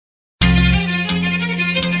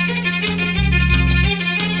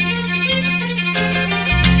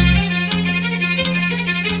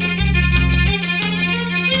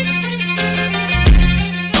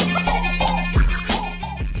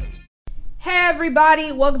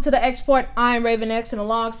everybody? Welcome to the Export. I'm Raven X, and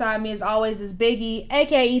alongside me, as always, is Biggie,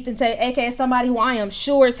 aka Ethan Tate, aka somebody who I am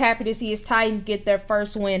sure is happy to see his Titans get their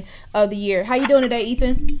first win of the year. How you doing today,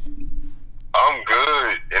 Ethan? I'm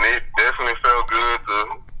good, and it definitely felt good for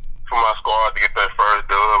my squad to get that first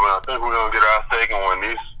dub, and I think we're gonna get our second one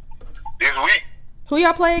this week. Who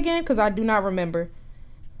y'all play again? Because I do not remember.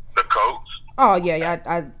 The Colts. Oh, yeah,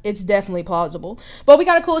 it's definitely plausible. But we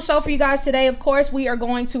got a cool show for you guys today. Of course, we are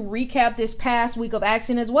going to recap this past week of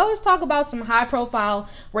action, as well as talk about some high-profile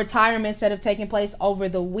retirements that have taken place over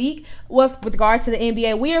the week. With regards to the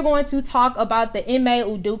NBA, we are going to talk about the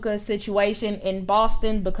Udoka situation in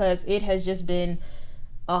Boston, because it has just been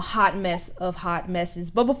a hot mess of hot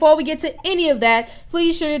messes. But before we get to any of that,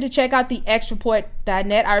 please sure to check out the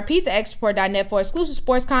xreport.net. I repeat, the xreport.net for exclusive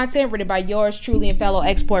sports content written by yours truly and fellow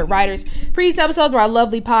Export writers. Previous episodes of our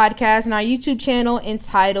lovely podcast and our YouTube channel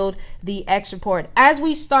entitled The X Report. As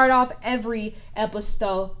we start off every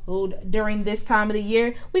episode during this time of the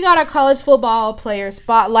year, we got our college football player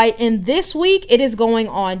spotlight, and this week it is going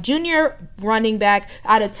on junior running back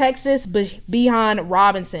out of Texas, Bijan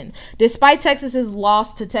Robinson. Despite Texas's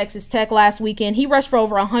loss to Texas Tech last weekend, he rushed for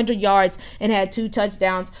over 100 yards and had 2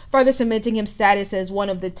 touchdowns, further cementing his status as one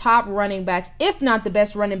of the top running backs, if not the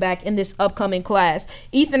best running back in this upcoming class.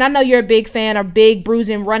 Ethan, I know you're a big fan of big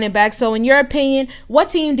bruising running backs, so in your opinion, what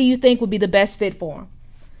team do you think would be the best fit for him?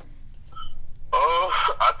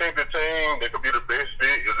 I think the team that could be the best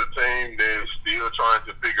fit is a team that's still trying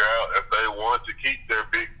to figure out if they want to keep their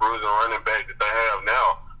big bruising running back that they have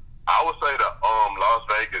now. I would say the Las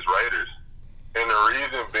Vegas Raiders. And the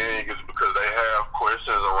reason being is because they have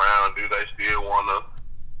questions around, do they still want to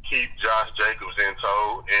keep Josh Jacobs in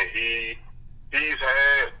tow? And he's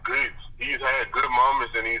had good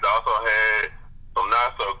moments, and he's also had some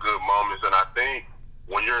not so good moments. And I think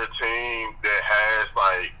when you're a team that has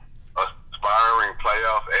like aspiring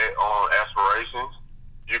playoff aspirations,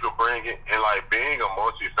 you could bring it, and like being a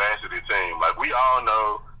multifaceted team. Like, we all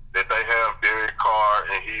know that they have Derek Carr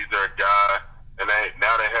and he's their guy, and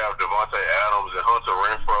now they have Devontae Adams and Hunter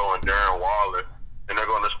Renfrow and Darren Waller, and they're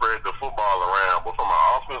going to spread the football around. But from an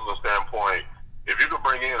offensive standpoint, if you could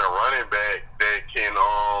bring in a running back that can,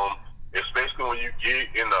 especially when you get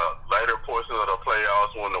in the later portions of the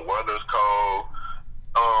playoffs when the weather's cold,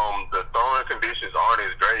 the throwing conditions aren't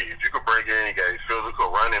as great. If you could bring in a physical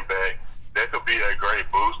running back, that could be a great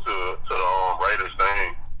boost to the Raiders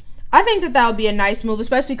thing. I think that would be a nice move,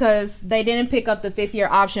 especially because they didn't pick up the 5th-year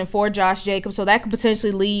option for Josh Jacobs, so that could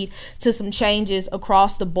potentially lead to some changes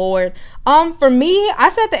across the board. For me, I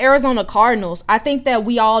said the Arizona Cardinals. I think that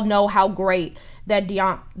we all know how great that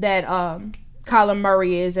Kyler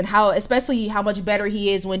Murray is, and especially how much better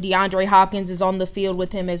he is when DeAndre Hopkins is on the field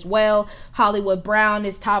with him as well. Hollywood Brown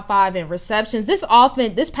is top 5 in receptions. This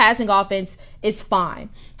passing offense is fine.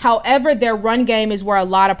 However, their run game is where a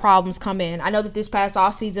lot of problems come in. I know that this past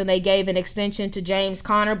offseason they gave an extension to James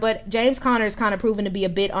Conner, but James Conner is kind of proven to be a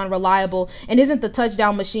bit unreliable and isn't the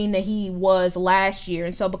touchdown machine that he was last year.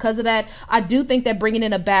 And so because of that, I do think that bringing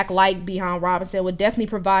in a back like Bijan Robinson would definitely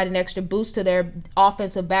provide an extra boost to their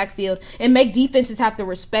offensive backfield and make defenses have to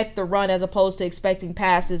respect the run as opposed to expecting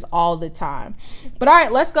passes all the time. But all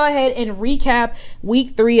right, let's go ahead and recap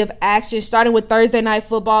week 3 of action. Starting with Thursday Night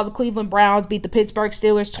Football, the Cleveland Browns beat the Pittsburgh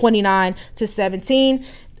Steelers 29-17.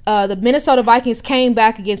 The Minnesota Vikings came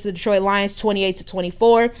back against the Detroit Lions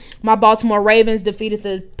 28-24. My Baltimore Ravens defeated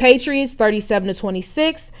the Patriots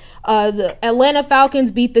 37-26. The Atlanta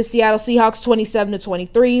Falcons beat the Seattle Seahawks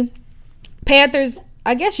 27-23. Panthers,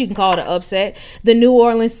 I guess you can call it an upset. The New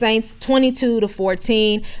Orleans Saints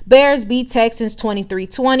 22-14. Bears beat Texans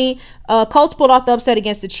 23-20. Colts pulled off the upset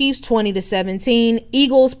against the Chiefs 20-17.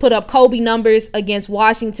 Eagles put up Kobe numbers against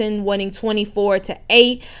Washington, winning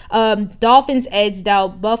 24-8. Dolphins edged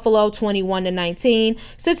out Buffalo 21-19.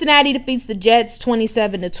 Cincinnati defeats the Jets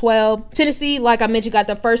 27-12. Tennessee, like I mentioned, got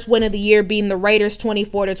the first win of the year, beating the Raiders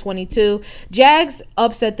 24-22. Jags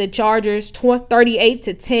upset the Chargers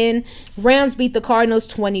 38-10. Rams beat the Cardinals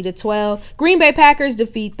 20-12. Green Bay Packers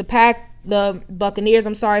defeat the Buccaneers,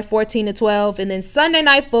 14-12. And then Sunday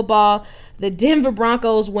Night Football, the Denver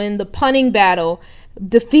Broncos win the punting battle,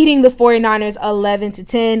 defeating the 49ers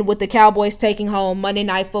 11-10, with the Cowboys taking home Monday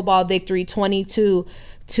Night Football victory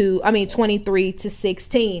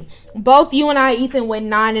 23-16. Both you and I, Ethan, went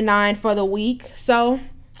 9-9 for the week. So,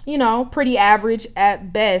 pretty average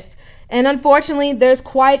at best. And unfortunately, there's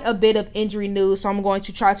quite a bit of injury news, so I'm going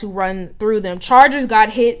to try to run through them. Chargers got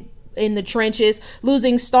hit in the trenches,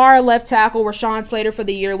 losing star left tackle Rashawn Slater for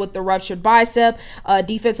the year with the ruptured bicep.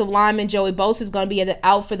 Defensive lineman Joey Bosa is going to be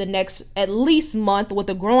out for the next at least month with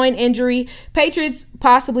a groin injury. Patriots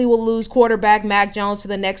possibly will lose quarterback Mac Jones for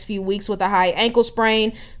the next few weeks with a high ankle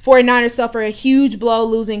sprain. 49ers suffer a huge blow,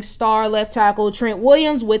 losing star left tackle Trent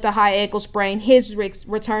Williams with a high ankle sprain. His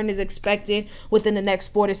return is expected within the next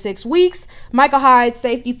 4 to 6 weeks. Michael Hyde,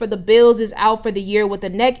 safety for the Bills, is out for the year with a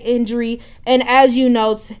neck injury. And as you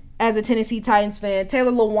know, as a Tennessee Titans fan,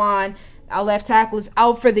 Taylor Lewan, our left tackle, is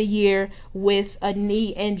out for the year with a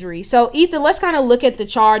knee injury. So, Ethan, let's kind of look at the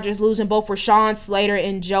Chargers losing both Rashawn Slater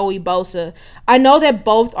and Joey Bosa. I know that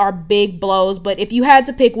both are big blows, but if you had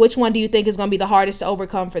to pick, which one do you think is going to be the hardest to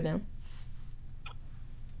overcome for them?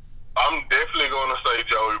 I'm definitely going to say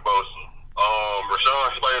Joey Bosa.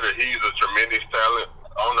 Rashawn Slater, he's a tremendous talent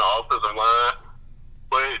on the offensive line,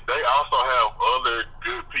 but they also have other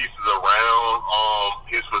good pieces around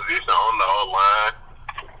his position on the O-line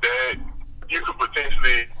that you could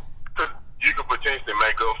potentially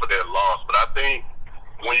make up for that loss. But I think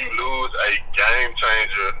when you lose a game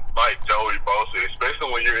changer like Joey Bosa,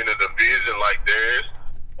 especially when you're in a division like theirs,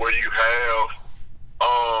 where you have,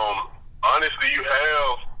 honestly, you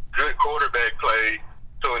have good quarterback play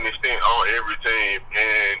to an extent on every team,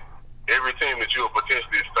 and every team that you'll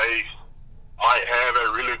potentially face might have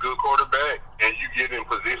a really good quarterback, and you get in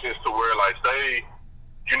positions to where, like, say,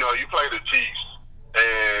 you know, you play the Chiefs,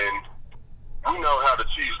 and we know how the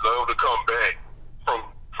Chiefs love to come back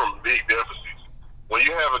from big deficits. When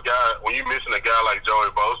you're missing a guy like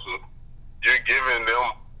Joey Bosa, you're giving them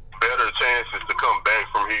better chances to come back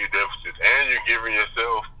from huge deficits, and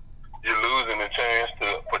you're losing the chance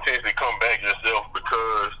to potentially come back yourself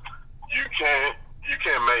because you can't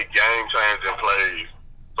make game-changing plays.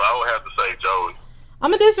 So I would have to say Joey. I'm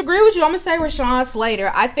going to disagree with you. I'm going to say Rashawn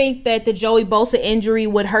Slater. I think that the Joey Bosa injury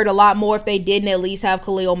would hurt a lot more if they didn't at least have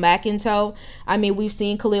Khalil Mack in tow. I mean, we've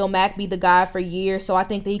seen Khalil Mack be the guy for years, so I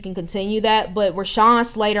think that he can continue that. But Rashawn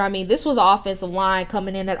Slater, I mean, this was an offensive line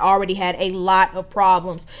coming in that already had a lot of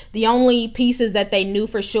problems. The only pieces that they knew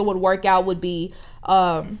for sure would work out would be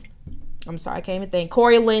I'm sorry, I can't even think.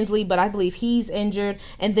 Corey Linsley, but I believe he's injured.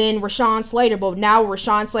 And then Rashawn Slater. But now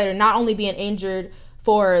Rashawn Slater not only being injured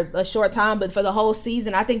for a short time, but for the whole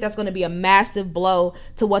season, I think that's going to be a massive blow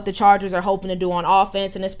to what the Chargers are hoping to do on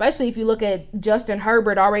offense. And especially if you look at Justin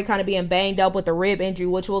Herbert already kind of being banged up with the rib injury,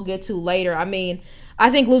 which we'll get to later. I mean,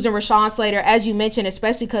 I think losing Rashawn Slater, as you mentioned,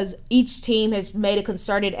 especially because each team has made a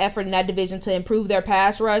concerted effort in that division to improve their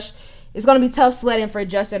pass rush, it's going to be tough sledding for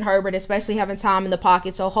Justin Herbert, especially having time in the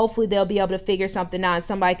pocket. So hopefully they'll be able to figure something out and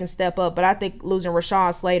somebody can step up. But I think losing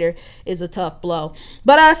Rashawn Slater is a tough blow.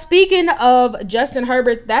 But speaking of Justin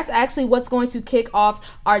Herbert, that's actually what's going to kick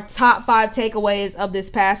off our top 5 takeaways of this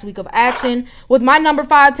past week of action. With my number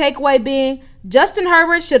 5 takeaway being Justin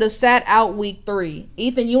Herbert should have sat out week 3.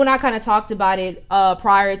 Ethan, you and I kind of talked about it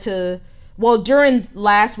during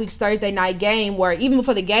last week's Thursday night game, where even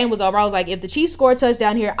before the game was over, I was like, if the Chiefs score a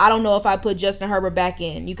touchdown here, I don't know if I put Justin Herbert back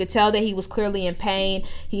in. You could tell that he was clearly in pain.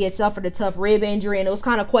 He had suffered a tough rib injury, and it was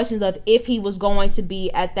kind of questions of if he was going to be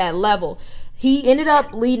at that level. He ended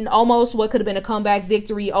up leading almost what could have been a comeback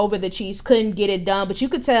victory over the Chiefs. Couldn't get it done. But you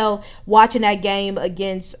could tell watching that game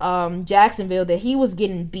against Jacksonville that he was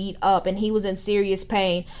getting beat up and he was in serious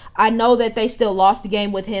pain. I know that they still lost the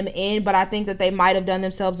game with him in, but I think that they might have done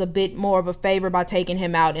themselves a bit more of a favor by taking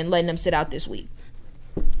him out and letting him sit out this week.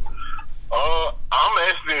 I'm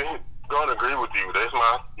actually going to agree with you. That's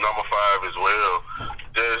my number 5 as well.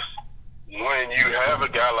 Just when you have a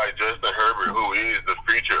guy like Justin Herbert, who is the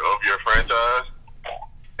future of your franchise,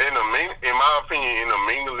 in my opinion,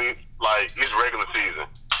 it's regular season,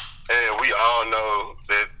 and we all know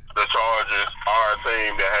that the Chargers are a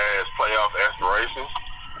team that has playoff aspirations.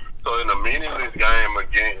 So in a meaningless game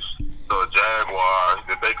against the Jaguars,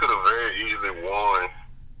 that they could have very easily won,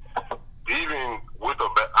 even with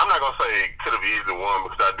I'm not gonna say could have easily won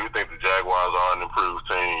because I do think the Jaguars are an improved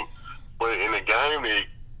team, but in a game that,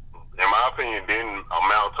 in my opinion, didn't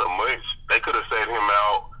amount to much, they could have set him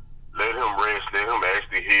out, let him rest, let him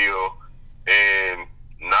actually heal, and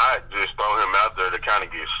not just throw him out there to kind of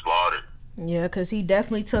get slaughtered. Yeah, because he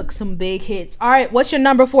definitely took some big hits. All right, what's your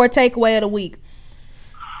number 4 takeaway of the week?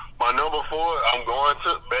 My number 4, I'm going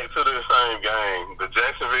back to the same game. The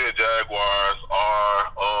Jacksonville Jaguars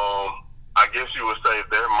are, I guess you would say,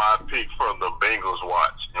 they're my pick for the Bengals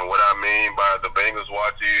watch. And what I mean by the Bengals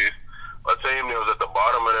watch is a team that was at the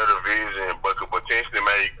bottom of their division but could potentially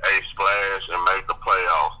make a splash and make the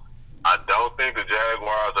playoffs. I don't think the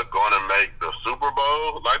Jaguars are going to make the Super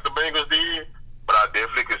Bowl like the Bengals did, but I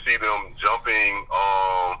definitely could see them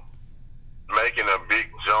making a big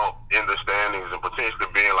jump signings and potentially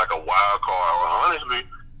being like a wild card. Or honestly,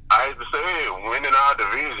 I hate to say it, winning our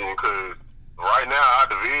division, because right now our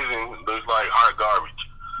division looks like hot garbage.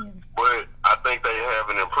 Yeah. But I think they have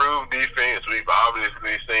an improved defense. We've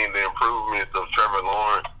obviously seen the improvements of Trevor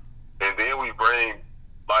Lawrence. And then we bring,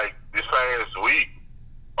 like, this past week,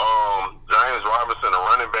 James Robinson, a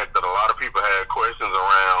running back that a lot of people had questions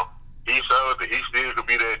around. He showed that he still could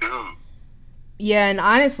be that dude. Yeah, and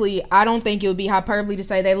honestly, I don't think it would be hyperbole to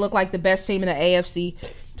say they look like the best team in the AFC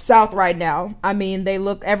South right now. I mean,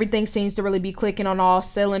 everything seems to really be clicking on all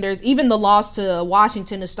cylinders. Even the loss to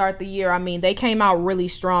Washington to start the year, I mean, they came out really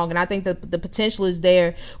strong, and I think that the potential is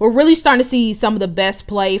there. We're really starting to see some of the best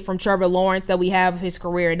play from Trevor Lawrence that we have of his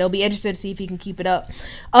career, and they'll be interested to see if he can keep it up.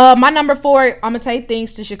 My number 4, I'm going to take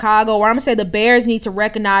things to Chicago, where I'm going to say the Bears need to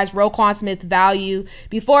recognize Roquan Smith's value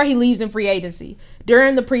before he leaves in free agency.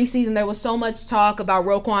 During the preseason, there was so much talk about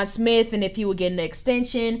Roquan Smith and if he would get an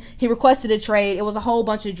extension. He requested a trade. It was a whole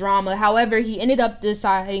bunch of drama. However, he ended up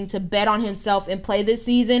deciding to bet on himself and play this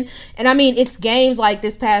season. And I mean, it's games like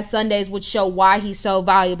this past Sundays which show why he's so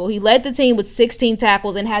valuable. He led the team with 16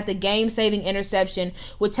 tackles and had the game-saving interception,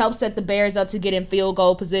 which helped set the Bears up to get in field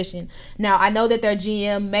goal position. Now, I know that their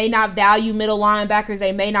GM may not value middle linebackers.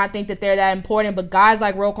 They may not think that they're that important, but guys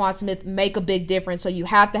like Roquan Smith make a big difference. So you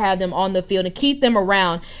have to have them on the field and keep them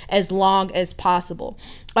around as long as possible.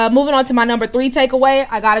 Moving on to my number 3 takeaway,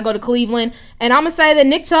 I got to go to Cleveland. And I'm going to say that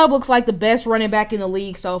Nick Chubb looks like the best running back in the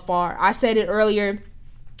league so far. I said it earlier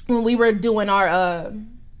when we were doing our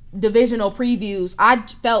divisional previews. I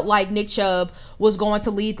felt like Nick Chubb was going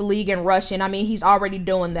to lead the league in rushing. I mean, he's already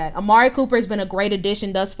doing that. Amari Cooper has been a great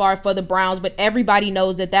addition thus far for the Browns, but everybody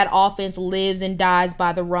knows that offense lives and dies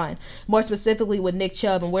by the run, more specifically with Nick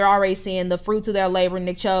Chubb, and we're already seeing the fruits of their labor.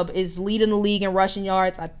 Nick Chubb is leading the league in rushing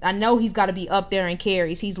yards. I know he's got to be up there in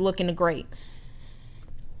carries. He's looking great.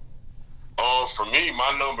 For me,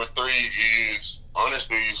 my number 3 is,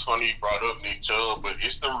 honestly, it's funny you brought up Nick Chubb, but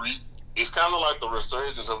it's kind of like the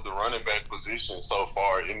resurgence of the running back position so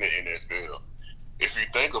far in the NFL. If you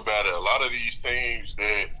think about it, a lot of these teams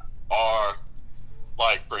that are,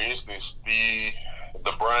 like, for instance, the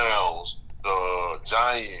Browns, the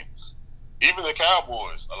Giants, even the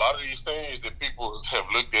Cowboys, a lot of these teams that people have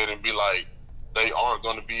looked at and be like, they aren't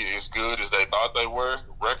going to be as good as they thought they were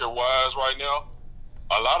record-wise right now.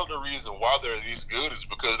 A lot of the reason why they're this good is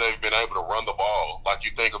because they've been able to run the ball. Like,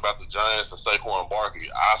 you think about the Giants and Saquon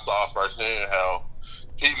Barkley. I saw firsthand how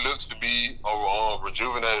he looks to be a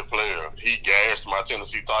rejuvenated player. He gassed my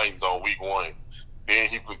Tennessee Titans on week 1. Then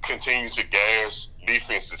he would continue to gas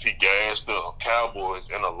defenses. He gassed the Cowboys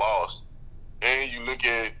in a loss. And you look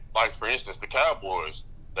at, like, for instance, the Cowboys.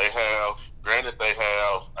 They have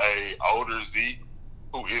a older Zeke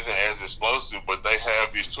who isn't as explosive, but they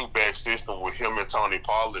have this 2-back system with him and Tony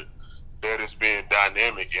Pollard that has been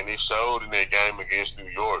dynamic, and it showed in that game against New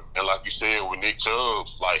York. And like you said, with Nick Chubb,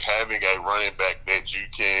 like, having a running back that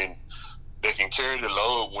can carry the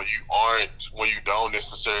load when you don't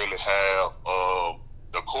necessarily have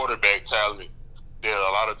the quarterback talent that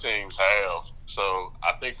a lot of teams have. So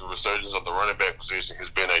I think the resurgence of the running back position has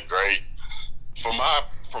been from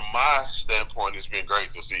my standpoint, it's been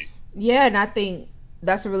great to see. Yeah, and I think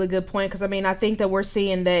that's a really good point, because, I mean, I think that we're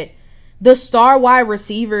seeing that the star wide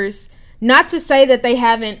receivers, not to say that they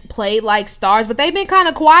haven't played like stars, but they've been kind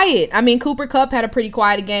of quiet. I mean, Cooper Kupp had a pretty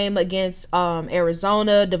quiet game against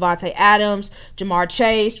Arizona, Devontae Adams, Jamar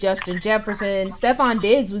Chase, Justin Jefferson. Stephon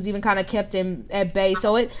Diggs was even kind of kept him at bay.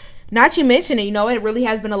 So not you mention it, it really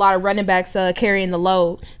has been a lot of running backs carrying the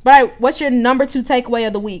load. But what's your number 2 takeaway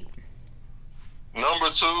of the week? Number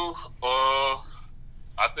 2,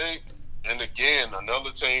 I think, and again,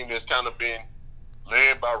 another team that's kind of been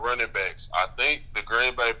led by running backs. I think the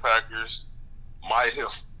Green Bay Packers might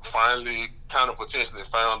have finally kind of potentially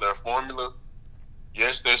found their formula.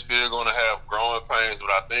 Yes, they're still going to have growing pains,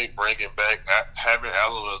 but I think having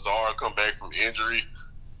Alan Lazard come back from injury,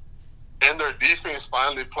 and their defense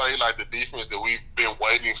finally played like the defense that we've been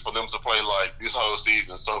waiting for them to play like this whole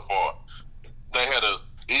season so far. They had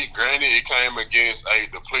granted, it came against a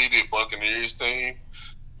depleted Buccaneers team,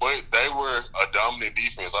 but they were a dominant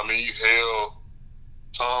defense. I mean, you held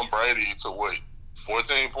Tom Brady to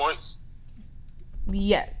 14 points?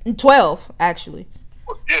 Yeah, 12, actually.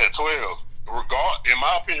 Yeah, 12. In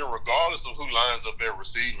my opinion, regardless of who lines up their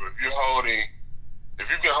receiver, if you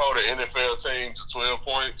can hold an NFL team to 12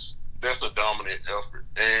 points, that's a dominant effort.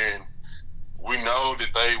 And we know that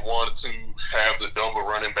they wanted to have the double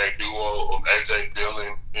running back duo of A.J.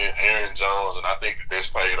 Dillon and Aaron Jones, and I think that that's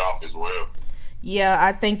paid off as well. Yeah,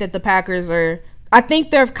 I think that the Packers are I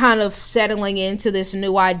think they're kind of settling into this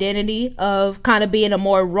new identity of kind of being a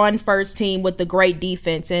more run-first team with the great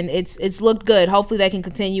defense, and it's looked good. Hopefully they can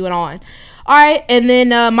continue it on. All right, and then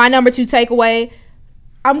my number 2 takeaway,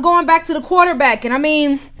 I'm going back to the quarterback, and I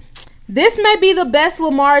mean, this may be the best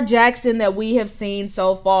Lamar Jackson that we have seen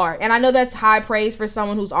so far, and I know that's high praise for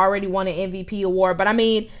someone who's already won an MVP award, but I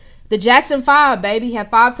mean, the Jackson 5, baby, had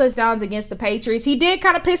 5 touchdowns against the Patriots. He did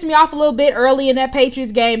kind of piss me off a little bit early in that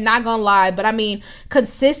Patriots game, not gonna lie. But, I mean,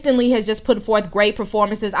 consistently has just put forth great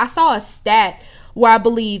performances. I saw a stat where I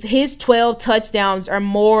believe his 12 touchdowns are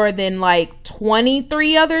more than, like,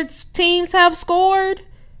 23 other teams have scored,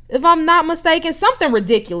 if I'm not mistaken. Something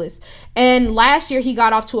ridiculous. And last year he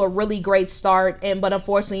got off to a really great start, but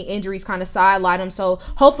unfortunately injuries kind of sidelined him. So,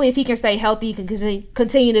 hopefully if he can stay healthy, he can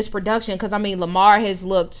continue this production because, I mean, Lamar has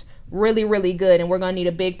looked really, really good, and we're going to need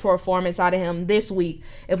a big performance out of him this week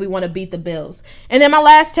if we want to beat the Bills. And then my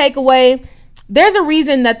last takeaway, there's a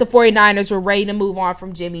reason that the 49ers were ready to move on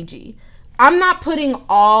from Jimmy G. I'm not putting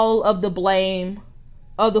all of the blame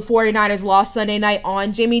of the 49ers loss Sunday night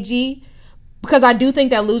on Jimmy G, because I do think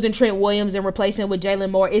that losing Trent Williams and replacing him with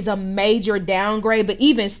Jalen Moore is a major downgrade. But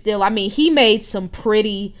even still, I mean, he made some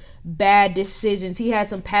pretty bad decisions. He had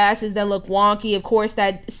some passes that looked wonky. Of course,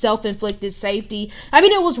 that self-inflicted safety. I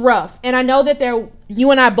mean, it was rough. And I know that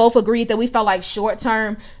you and I both agreed that we felt like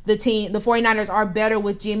short-term, the 49ers are better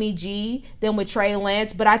with Jimmy G than with Trey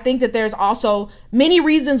Lance. But I think that there's also many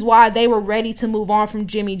reasons why they were ready to move on from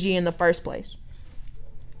Jimmy G in the first place.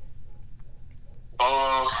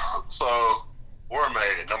 So we're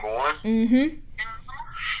made number 1. Mm-hmm.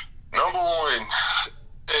 Number 1.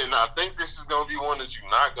 And I think this is going to be one that you're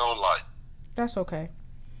not going to like. That's okay.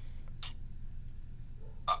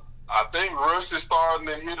 I think Russ is starting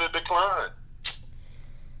to hit a decline.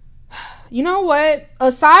 You know what?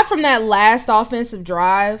 Aside from that last offensive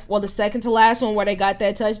drive, well, the second to last one where they got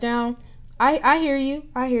that touchdown, I hear you.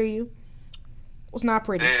 I hear you. It was not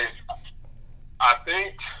pretty. And I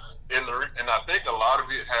think, and I think a lot of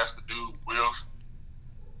it has to do with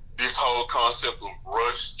this whole concept of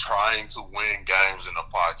Russ trying to win games in the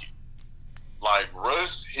pocket. Like,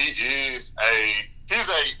 Russ, he's a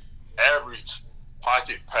average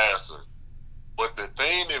pocket passer. But the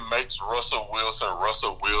thing that makes Russell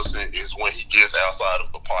Wilson is when he gets outside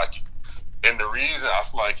of the pocket. And the reason I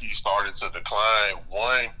feel like he's starting to decline,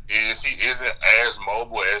 one, is he isn't as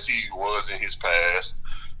mobile as he was in his past.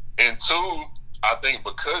 And two, I think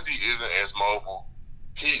because he isn't as mobile,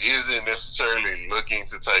 he isn't necessarily looking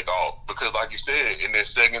to take off. Because like you said, in their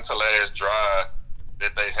second to last drive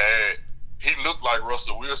that they had, he looked like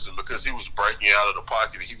Russell Wilson because he was breaking out of the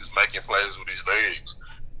pocket and he was making plays with his legs.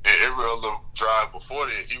 And every other drive before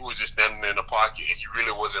that, he was just standing in the pocket and he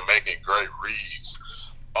really wasn't making great reads.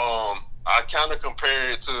 I kind of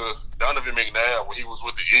compare it to Donovan McNabb when he was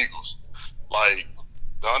with the Eagles. Like,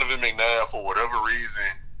 Donovan McNabb, for whatever reason,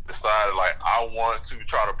 decided, like, I want to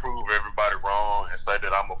try to prove everybody wrong and say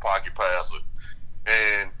that I'm a pocket passer.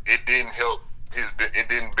 And it didn't help it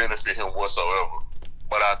didn't benefit him whatsoever.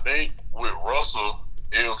 But I think with Russell,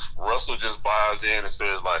 if Russell just buys in and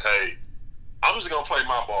says, like, hey, I'm just going to play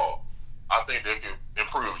my ball, I think they can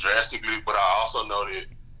improve drastically. But I also know that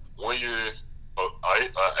when you're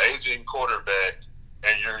an aging quarterback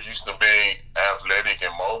and you're used to being athletic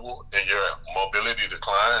and mobile and your mobility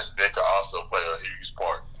declines, that could also play a huge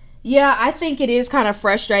part. Yeah, I think it is kind of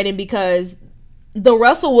frustrating because the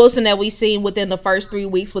Russell Wilson that we've seen within the first 3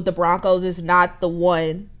 weeks with the Broncos is not the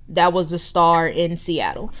one that was the star in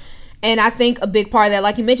Seattle. And I think a big part of that,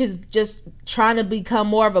 like you mentioned, is just trying to become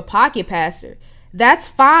more of a pocket passer. That's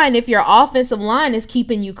fine if your offensive line is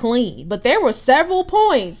keeping you clean. But there were several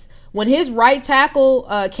points when his right tackle,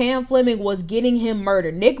 Cam Fleming, was getting him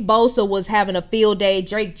murdered. Nick Bosa was having a field day.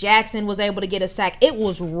 Drake Jackson was able to get a sack. It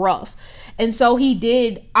was rough. And so he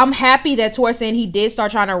did. I'm happy that towards the end he did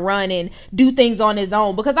start trying to run and do things on his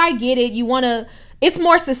own. Because I get it. It's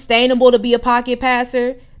more sustainable to be a pocket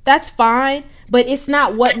passer. That's fine. But it's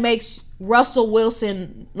not what makes Russell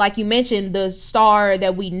Wilson, like you mentioned, the star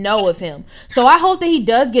that we know of him. So I hope that he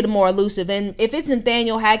does get more elusive. And if it's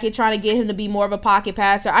Nathaniel Hackett trying to get him to be more of a pocket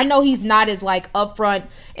passer, I know he's not as like upfront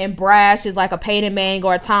and brash as like a Peyton Manning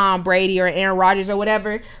or a Tom Brady or Aaron Rodgers or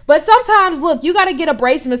whatever. But sometimes, look, you got to get a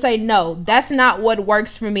brace him and say, no, that's not what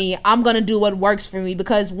works for me. I'm going to do what works for me.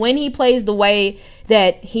 Because when he plays the way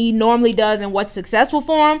that he normally does and what's successful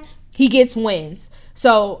for him, he gets wins.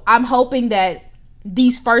 So I'm hoping that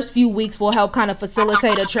these first few weeks will help kind of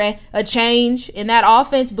facilitate a change in that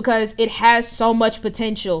offense because it has so much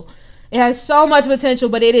potential. It has so much potential,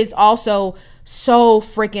 but it is also so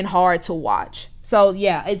freaking hard to watch. So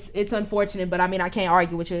yeah, it's unfortunate, but I mean I can't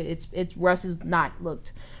argue with you. It's Russ has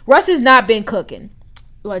not been cooking.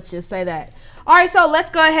 Let's just say that. All right, so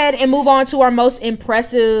let's go ahead and move on to our most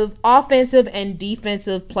impressive offensive and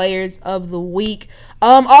defensive players of the week.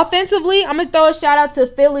 Offensively, I'm going to throw a shout out to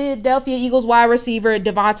Philadelphia Eagles wide receiver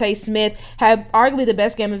Devontae Smith. Had arguably the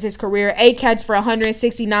best game of his career. 8 catches for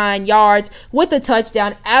 169 yards with a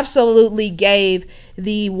touchdown. Absolutely gave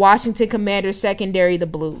the Washington Commanders secondary the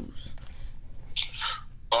blues.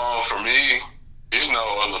 For me, there's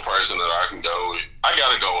no other person that I can go with. I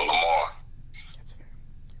got to go with Lamar.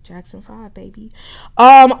 Jackson 5, baby.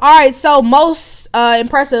 All right, so most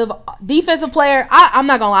impressive defensive player. I'm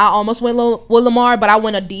not gonna lie, I almost went with Lamar, but I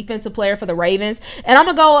went a defensive player for the Ravens, and I'm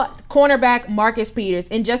gonna go cornerback Marcus Peters.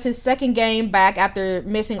 In just his second game back after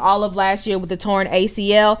missing all of last year with the torn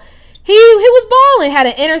ACL, he was balling. Had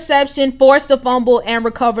an interception, forced a fumble, and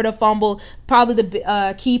recovered a fumble. Probably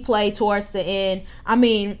the key play towards the end. I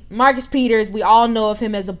mean, Marcus Peters, we all know of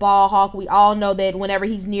him as a ball hawk. We all know that whenever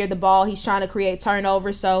he's near the ball, he's trying to create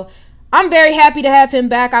turnovers. So I'm very happy to have him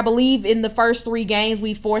back. I believe in the first 3 games,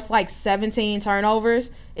 we forced like 17 turnovers.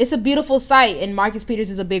 It's a beautiful sight, and Marcus Peters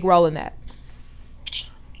is a big role in that.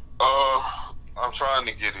 I'm trying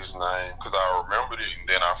to get his name because I remembered it and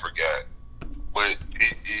then I forgot. But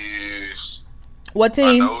it is. What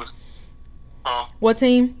team? What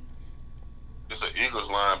team? It's an Eagles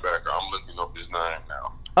linebacker. I'm looking up his name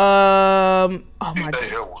now. Oh my God.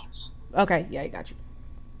 Edwards. Okay, yeah, I got you.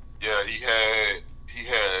 Yeah, he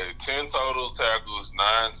had 10 total tackles,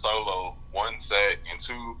 9 solo, 1 sack, and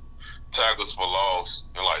 2 tackles for loss,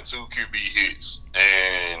 and like 2 QB hits.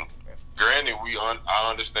 And granted, I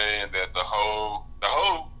understand that the whole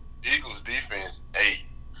Eagles defense ate,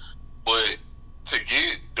 but to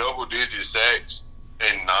get double-digit sacks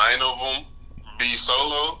and 9 of them be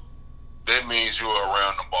solo, that means you're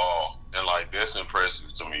around the ball. And, like, that's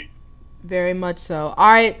impressive to me. Very much so.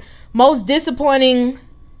 All right, most disappointing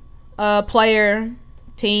player,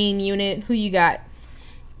 team, unit, who you got?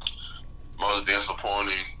 Most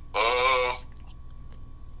disappointing? I'm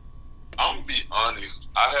going to be honest.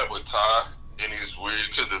 I have a tie, and it's weird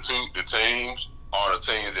because the teams are the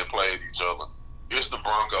teams that played each other. It's the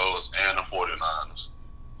Broncos and the 49ers.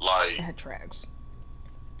 Like, that tracks.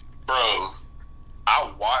 Bro,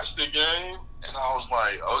 I watched the game, and I was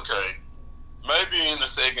like, okay, maybe in the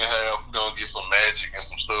second half, we're going to get some magic and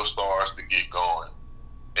some stuff starts to get going.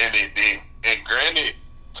 And it didn't. And granted,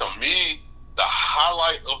 to me, the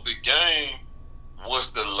highlight of the game was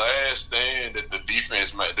the last stand that the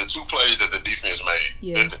defense made, the 2 plays that the defense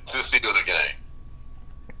made to seal the game.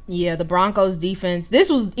 Yeah, the Broncos defense. This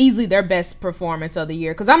was easily their best performance of the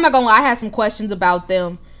year. Because I'm not going to lie, I had some questions about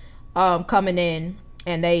them coming in.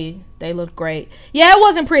 And they looked great. Yeah, it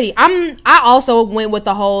wasn't pretty. I also went with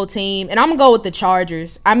the whole team. And I'm going to go with the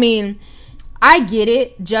Chargers. I mean, I get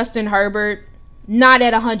it. Justin Herbert, not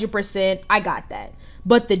at 100%. I got that.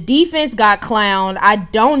 But the defense got clowned. I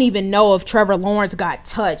don't even know if Trevor Lawrence got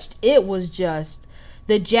touched. It was just,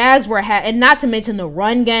 the Jags were, and not to mention the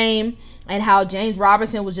run game and how James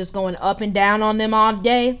Robinson was just going up and down on them all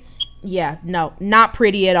day. Yeah, no, not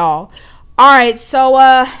pretty at all. All right,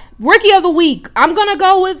 so Rookie of the Week. I'm going to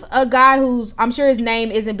go with a guy who's, I'm sure his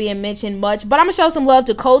name isn't being mentioned much, but I'm going to show some love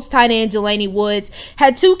to Colts tight end Jelani Woods.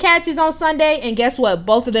 Had 2 catches on Sunday, and guess what?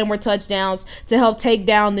 Both of them were touchdowns to help take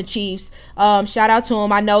down the Chiefs. Shout out to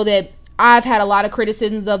him. I know that I've had a lot of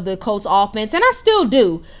criticisms of the Colts offense, and I still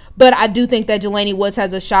do. But I do think that Jelani Woods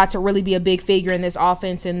has a shot to really be a big figure in this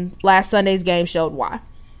offense, and last Sunday's game showed why.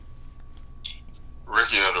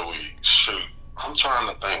 Rookie of the Week. Shoot. I'm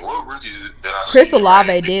trying to think. What rookies did I see? Chris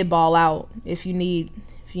Olave did ball out, if you need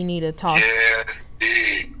a talk. Yeah, he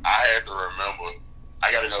did. I had to remember.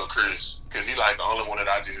 I got to go Chris, because he like the only one that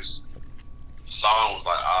I just saw and was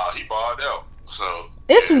like, he balled out. So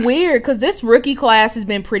it's weird, because this rookie class has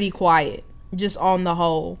been pretty quiet, just on the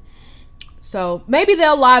whole. So maybe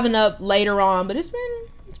they'll liven up later on, but it's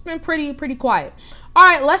been pretty quiet. All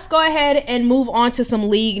right, let's go ahead and move on to some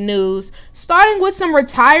league news, starting with some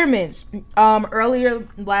retirements. Earlier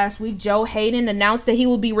last week, Joe Hayden announced that he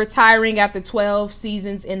will be retiring after 12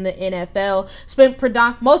 seasons in the NFL.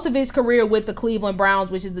 Spent most of his career with the Cleveland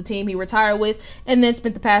Browns, which is the team he retired with, and then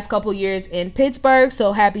spent the past couple years in Pittsburgh,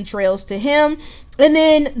 so happy trails to him. And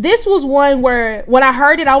then this was one where when I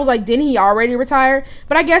heard it, I was like, didn't he already retire?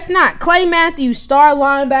 But I guess not. Clay Matthews, star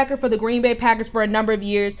linebacker for the Green Bay Packers for a number of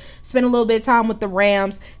years, spent a little bit of time with the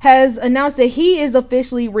Rams, has announced that he is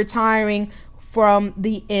officially retiring from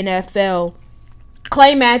the NFL.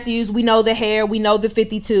 Clay Matthews, we know the hair, we know the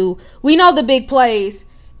 52, we know the big plays.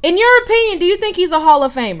 In your opinion, do you think he's a Hall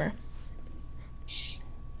of Famer?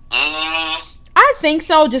 I think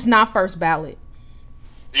so, just not first ballot.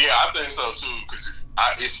 Yeah, I think so too. Because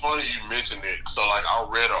it's funny you mentioned it. So like, I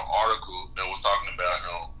read an article that was talking about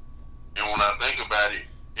him, and when I think about it,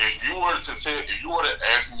 if you were to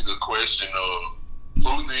ask me the question of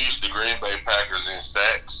who leads the Green Bay Packers in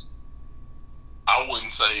sacks, I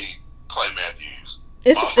wouldn't say Clay Matthews.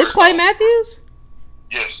 It's Clay Matthews?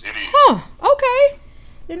 Yes, it is. Huh, okay.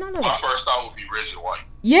 Did not know that. My first thought would be Reggie White.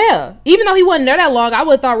 Yeah, even though he wasn't there that long, I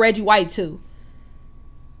would have thought Reggie White too.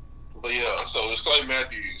 But yeah, so it's Clay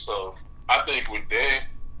Matthews. So I think with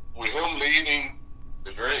him leading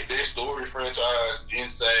the Great Day Story franchise in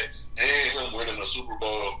sacks and him winning the Super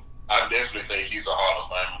Bowl, I definitely think he's a Hall of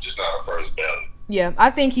Famer, just not a first ballot. Yeah, I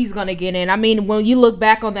think he's going to get in. I mean, when you look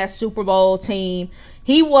back on that Super Bowl team,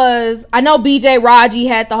 he was, I know B.J. Raji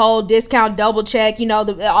had the whole discount double check,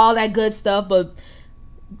 all that good stuff, but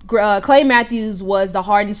Clay Matthews was the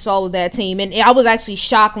heart and soul of that team. And I was actually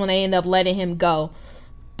shocked when they ended up letting him go.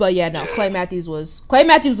 But yeah, no, Clay Matthews was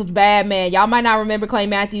bad, man. Y'all might not remember Clay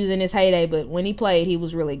Matthews in his heyday, but when he played, he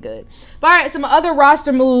was really good. But all right, some other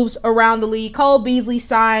roster moves around the league. Cole Beasley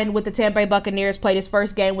signed with the Tampa Bay Buccaneers, played his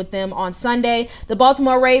first game with them on Sunday. The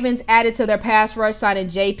Baltimore Ravens added to their pass rush, signing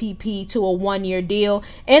JPP to a 1-year deal.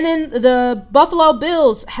 And then the Buffalo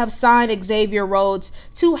Bills have signed Xavier Rhodes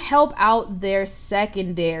to help out their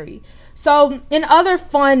secondary. So, in other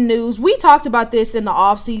fun news, we talked about this in the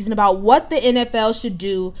offseason about what the NFL should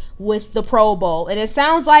do with the Pro Bowl. And it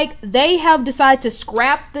sounds like they have decided to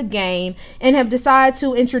scrap the game and have decided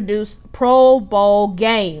to introduce Pro Bowl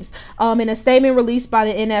games. In a statement released by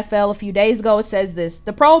the NFL a few days ago, it says this: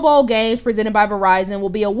 the Pro Bowl games presented by Verizon will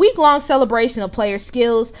be a week-long celebration of player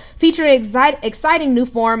skills, featuring an exciting new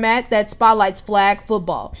format that spotlights flag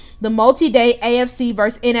football. The multi-day AFC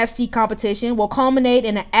versus NFC competition will culminate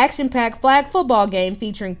in an action-packed flag football game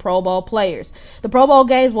featuring Pro Bowl players. The Pro Bowl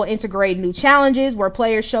games will integrate new challenges where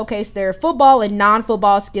players showcase their football and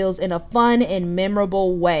non-football skills in a fun and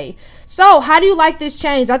memorable way. So, how do you like this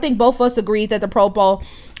change? I think both of us agreed that the Pro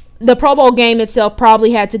Bowl game itself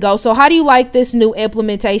probably had to go. So, how do you like this new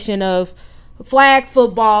implementation of flag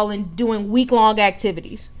football and doing week-long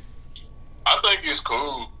activities? I think it's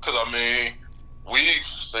cool because, we've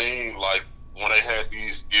seen, like, when they had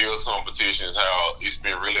these skills competitions, how it's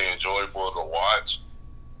been really enjoyable to watch.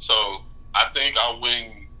 So, I think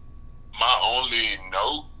my only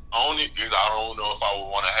note on it is I don't know if I would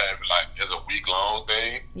want to have it, like, as a week-long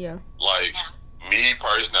thing. Yeah. Like, me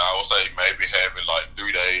personally, I would say maybe have it, like,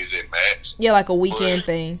 3 days at max. Yeah, like a weekend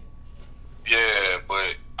thing. Yeah,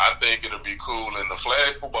 but I think it'll be cool. And the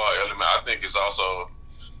flag football element, I think it's also,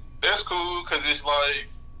 that's cool because it's like,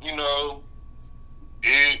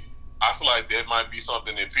 I feel like that might be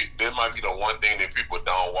something that might be the one thing that people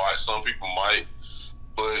don't watch. Some people might,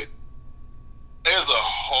 but as a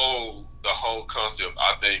whole, the whole concept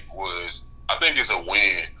I think it's a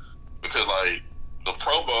win because like the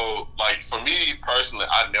Pro Bowl, like for me personally,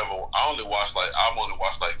 I've only watched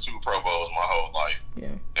like 2 Pro Bowls my whole life.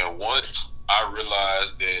 Yeah. And once I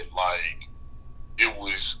realized that like it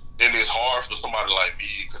was, and it's hard for somebody like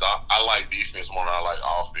me because I like defense more than I like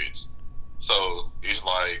offense. So it's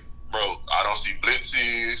like, bro, I don't see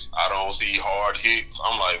blitzes, I don't see hard hits.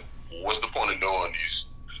 I'm like, what's the point of doing this?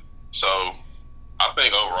 So I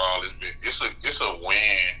think overall it's a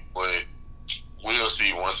win, but we'll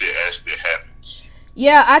see once it actually happens.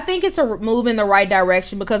 Yeah, I think it's a move in the right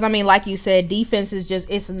direction because, like you said, defense is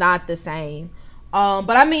it's not the same.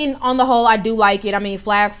 But, on the whole, I do like it.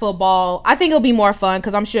 Flag football, I think it'll be more fun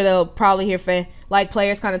because I'm sure they'll probably hear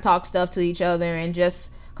players kind of talk stuff to each other and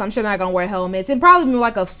I'm sure they're not going to wear helmets. And probably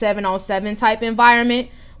like a 7-on-7 type environment,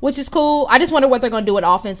 which is cool. I just wonder what they're going to do with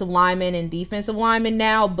offensive linemen and defensive linemen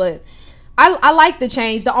now, but I like the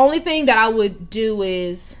change. The only thing that I would do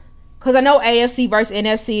is, because I know AFC versus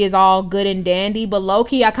NFC is all good and dandy, but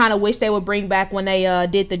low-key, I kind of wish they would bring back when they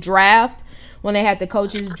did the draft, when they had the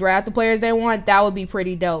coaches draft the players they want. That would be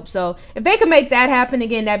pretty dope. So if they could make that happen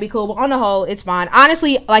again, that'd be cool. But on the whole, it's fine.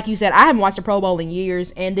 Honestly, like you said, I haven't watched a Pro Bowl in years,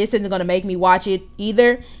 and this isn't going to make me watch it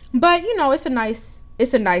either. But, it's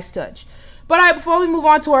a nice touch. But all right, before we move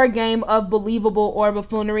on to our game of believable or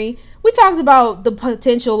buffoonery, we talked about the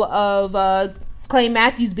potential of Clay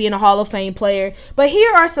Matthews being a Hall of Fame player. But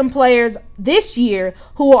here are some players this year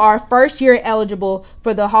who are first year eligible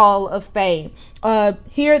for the Hall of Fame.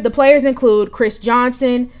 Here, the players include Chris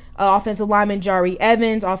Johnson, offensive lineman Jari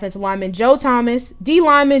Evans, offensive lineman Joe Thomas, D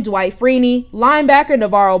lineman Dwight Freeney, linebacker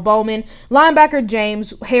Navarro Bowman, linebacker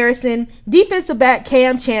James Harrison, defensive back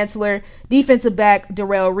Cam Chancellor, defensive back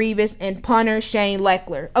Darrell Revis, and punter Shane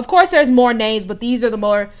Leckler. Of course, there's more names, but these are the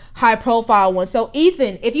more high-profile ones. So,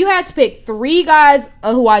 Ethan, if you had to pick 3 guys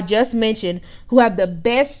who I just mentioned who have the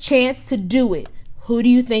best chance to do it, who do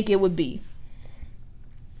you think it would be?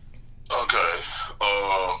 Okay.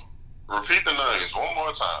 Repeat the names one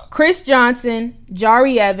more time. Chris Johnson,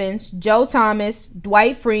 Jari Evans, Joe Thomas,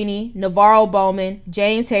 Dwight Freeney, Navarro Bowman,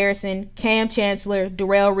 James Harrison, Cam Chancellor,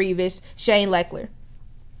 Darrell Revis, Shane Leckler.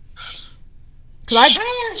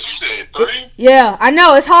 You said 3? Yeah, I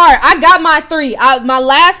know. It's hard. I got my 3. My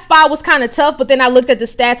last spot was kind of tough, but then I looked at the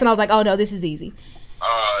stats and I was like, oh, no, this is easy. All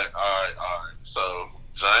right. So,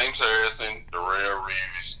 James Harrison, Darrell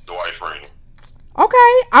Revis, Dwight Freeney.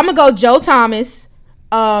 Okay. I'm going to go Joe Thomas,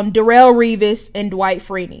 Darrell Revis, and Dwight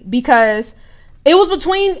Freeney, because it was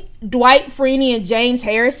between Dwight Freeney and James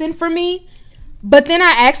Harrison for me. But then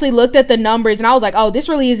I actually looked at the numbers and I was like, oh, this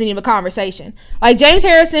really isn't even a conversation. Like James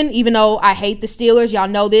Harrison, even though I hate the Steelers, y'all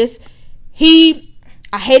know this, I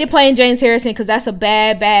hated playing James Harrison because that's a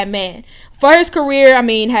bad man. For his career, I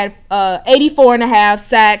mean, had 84.5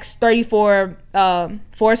 sacks, 34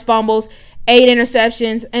 forced fumbles, 8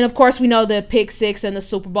 interceptions, and of course we know the pick 6 in the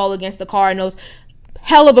Super Bowl against the Cardinals.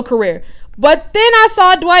 Hell of a career. But then I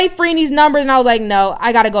saw Dwight Freeney's numbers and I was like, no,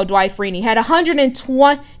 I got to go Dwight Freeney. Had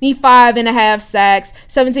 125.5 sacks,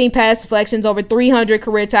 17 pass deflections, over 300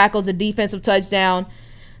 career tackles, a defensive touchdown.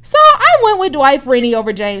 So I went with Dwight Freeney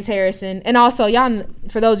over James Harrison. And also, y'all,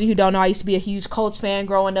 for those of you who don't know, I used to be a huge Colts fan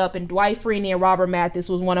growing up, and Dwight Freeney and Robert Mathis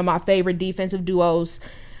was one of my favorite defensive duos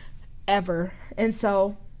ever. And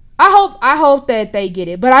so I hope that they get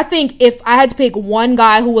it. But I think if I had to pick one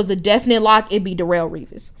guy who was a definite lock, it'd be Darrell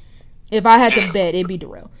Revis. If I had to bet, it'd be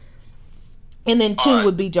Darrell. And then 2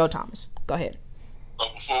 would be Joe Thomas. Go ahead. So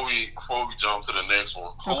before we jump to the next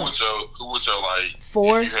one, who would your like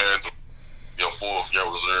 4? If you had your 4th,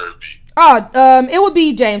 your reserve be? It would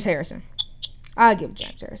be James Harrison. I'll give it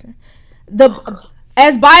James Harrison.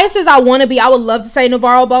 As biased as I want to be, I would love to say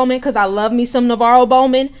Navarro Bowman because I love me some Navarro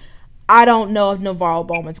Bowman. I don't know if Navarro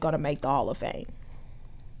Bowman's going to make the Hall of Fame.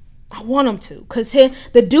 I want him to, because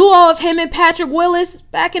the duo of him and Patrick Willis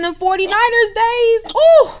back in the 49ers days,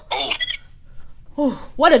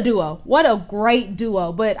 what a duo. What a great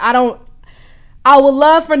duo. But I would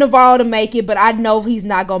love for Navarro to make it, but I know he's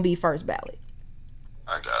not going to be first ballot.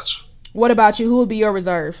 I got you. What about you? Who would be your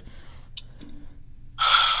reserve?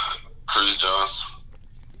 Chris Johnson.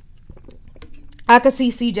 I could see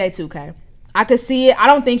CJ 2K. I could see it. I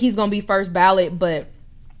don't think he's going to be first ballot, but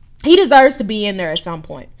he deserves to be in there at some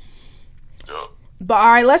point. But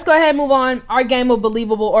all right, let's go ahead and move on. Our game of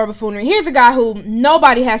believable or buffoonery. Here's a guy who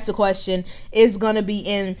nobody has to question is going to be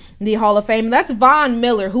in the Hall of Fame. That's Von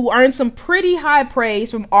Miller, who earned some pretty high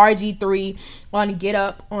praise from RG3 on Get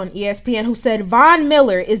Up on ESPN, who said Von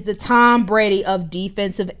Miller is the Tom Brady of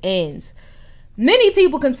defensive ends. Many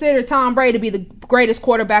people consider Tom Brady to be the greatest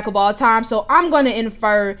quarterback of all time, so I'm going to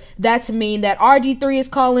infer that to mean that RG3 is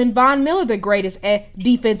calling Von Miller the greatest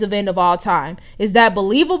defensive end of all time. Is that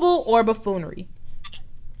believable or buffoonery?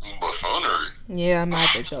 Buffoonery. Yeah, I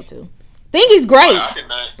think so too. Think he's great,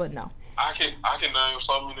 but no. I can name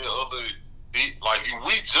so many other we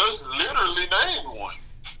just literally named one.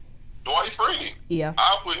 Dwight Freeney. Yeah.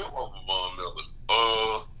 I'll put him over Von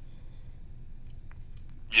Miller.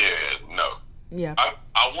 No. Yeah.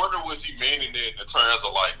 I wonder was he meaning that in terms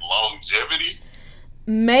of like longevity?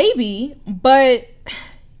 Maybe, but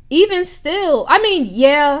even still, I mean,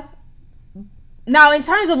 yeah. Now, in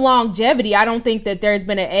terms of longevity, I don't think that there's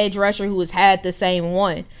been an edge rusher who has had the same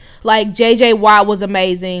one. Like, J.J. Watt was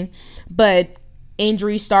amazing, but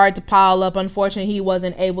injuries started to pile up. Unfortunately, he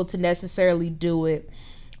wasn't able to necessarily do it.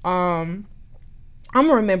 I'm going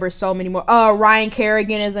to remember so many more. Ryan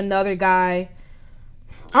Kerrigan is another guy.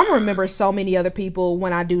 I'm going to remember so many other people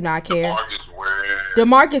when I do not care.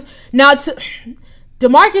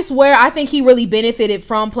 DeMarcus Ware, I think he really benefited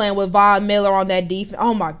from playing with Von Miller on that defense.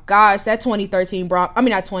 Oh my gosh, that 2015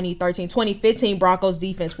 Broncos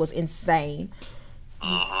defense was insane.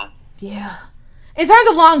 Yeah. In terms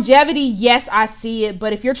of longevity, yes, I see it,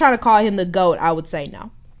 but if you're trying to call him the GOAT, I would say no.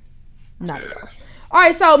 Not at all. All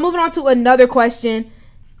right, so moving on to another question.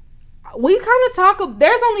 We kind of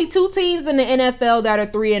there's only 2 teams in the NFL that are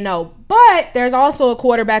 3-0, but there's also a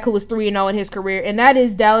quarterback who was 3-0 in his career, and that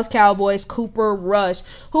is Dallas Cowboys' Cooper Rush,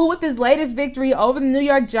 who with his latest victory over the New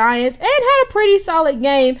York Giants and had a pretty solid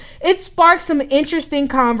game, it sparked some interesting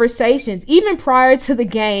conversations. Even prior to the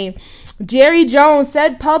game, Jerry Jones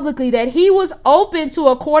said publicly that he was open to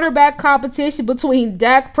a quarterback competition between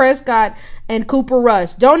Dak Prescott and Cooper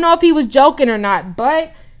Rush. Don't know if he was joking or not,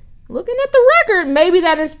 but looking at the record, maybe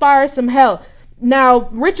that inspires some help. Now,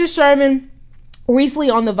 Richard Sherman recently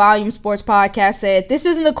on the Volume Sports podcast said, this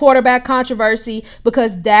isn't a quarterback controversy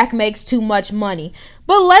because Dak makes too much money.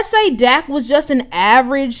 But let's say Dak was just an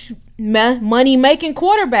average money-making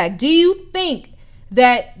quarterback. Do you think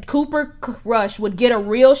that Cooper Rush would get a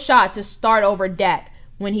real shot to start over Dak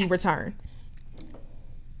when he returned?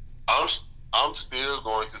 I'm still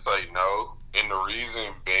going to say no, and the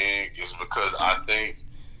reason being is because I think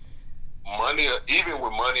money, even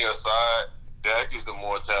with money aside, Dak is the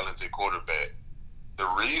more talented quarterback. The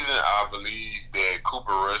reason I believe that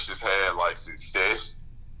Cooper Rush has had like success,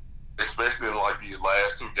 especially in like these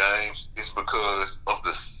last two games, is because of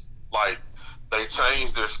they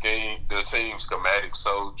changed their team schematic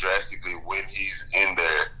so drastically when he's in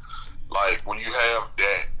there. Like when you have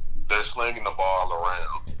Dak, they're slinging the ball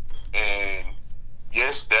around. And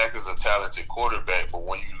yes, Dak is a talented quarterback, but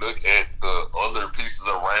when you look at the other pieces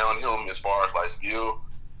around him as far as like skill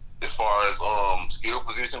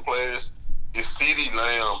position players, it's CeeDee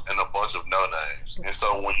Lamb and a bunch of no-names. And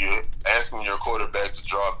so when you're asking your quarterback to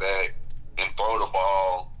draw back and throw the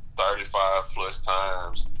ball 35 plus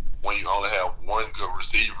times, when you only have one good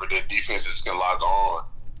receiver that defenses can lock on,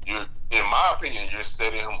 in my opinion, you're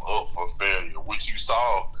setting him up for failure, which you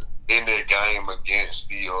saw in that game against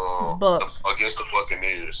the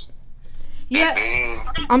Buccaneers. Yeah. Then,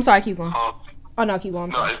 I'm sorry, keep going. Keep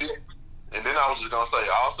going. And then I was just gonna say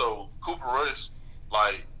also Cooper Rush,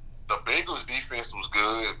 like the Bengals defense was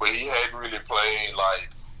good, but he hadn't really played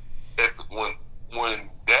when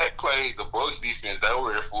Dak played the Bucs defense, they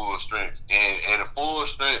were at full strength. And at full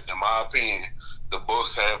strength, in my opinion, the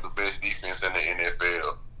Bucs have the best defense in the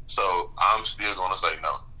NFL. So I'm still gonna say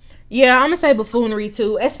no. Yeah, I'm going to say buffoonery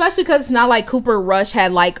too, especially because it's not like Cooper Rush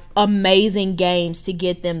had like amazing games to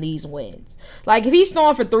get them these wins. Like if he's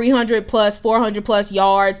throwing for 300 plus, 400 plus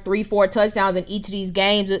yards, 3-4 touchdowns in each of these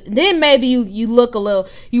games, then maybe you look a little,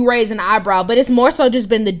 you raise an eyebrow. But it's more so just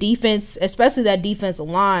been the defense, especially that defensive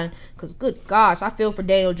line, because good gosh, I feel for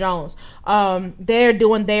Daniel Jones. They're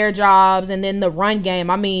doing their jobs, and then the run game.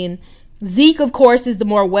 I mean, Zeke, of course, is the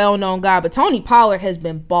more well-known guy, but Tony Pollard has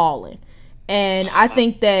been balling. And I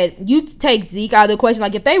think that you take Zeke out of the question.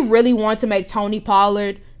 Like, if they really want to make Tony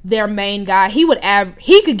Pollard their main guy, he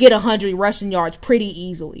could get 100 rushing yards pretty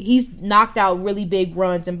easily. He's knocked out really big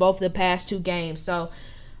runs in both of the past two games. So,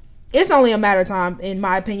 it's only a matter of time, in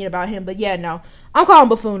my opinion, about him. But, yeah, no. I'm calling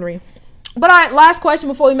buffoonery. But, all right, last question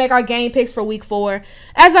before we make our game picks for Week 4.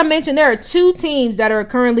 As I mentioned, there are two teams that are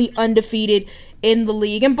currently undefeated in the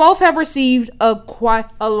league, and both have received quite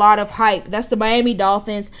a lot of hype. That's the Miami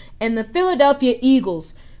Dolphins and the Philadelphia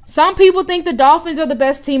Eagles. Some people think the Dolphins are the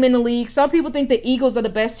best team in the league. Some people think the Eagles are the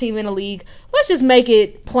best team in the league. Let's just make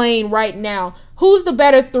it plain right now. Who's the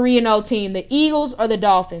better 3-0 team, the Eagles or the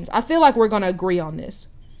Dolphins? I feel like we're going to agree on this.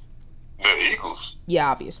 The Eagles. Yeah,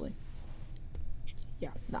 obviously. Yeah,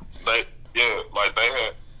 no. They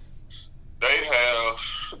have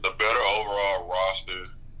the better overall roster.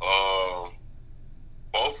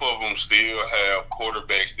 Both of them still have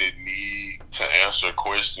quarterbacks that need to answer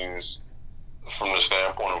questions from the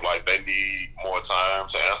standpoint of like they need more time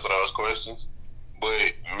to answer those questions.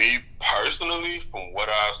 But me personally, from what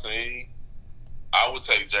I've seen, I would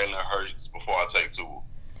take Jalen Hurts before I take Tua.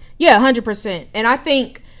 Yeah, 100%. And I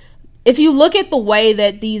think if you look at the way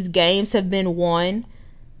that these games have been won,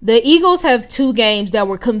 the Eagles have two games that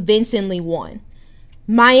were convincingly won.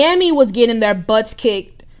 Miami was getting their butts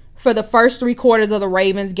kicked for the first 3 quarters of the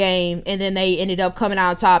Ravens game, and then they ended up coming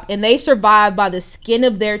out top, and they survived by the skin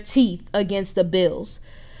of their teeth against the Bills.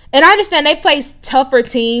 And I understand they faced tougher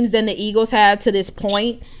teams than the Eagles have to this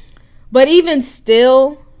point, but even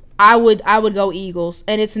still, I would go Eagles,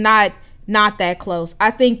 and it's not that close.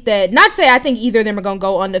 I think that, not to say I think either of them are going to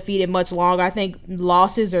go undefeated much longer. I think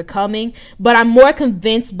losses are coming, but I'm more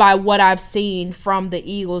convinced by what I've seen from the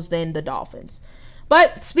Eagles than the Dolphins.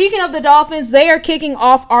 But speaking of the Dolphins, they are kicking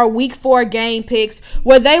off our Week 4 game picks,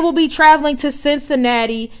 where they will be traveling to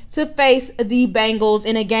Cincinnati to face the Bengals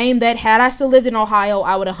in a game that, had I still lived in Ohio,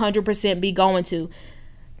 I would 100% be going to.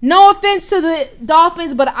 No offense to the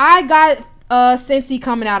Dolphins, but I got Cincy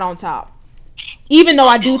coming out on top. Even though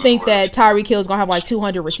I do think that Tyreek Hill is going to have like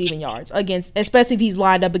 200 receiving yards, especially if he's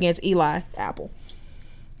lined up against Eli Apple.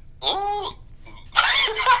 Ooh.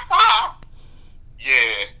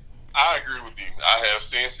 Yeah. I agree with you. I have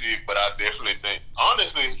Cincy, but I definitely think,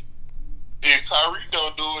 honestly, if Tyreek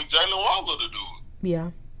don't do it, Jalen Waller to do it.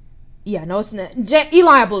 Yeah. Yeah, no, it's not.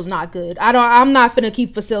 Eli Apple's not good. I'm not finna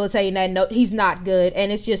keep facilitating that. No, he's not good,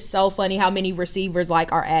 and it's just so funny how many receivers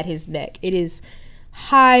like are at his neck. It is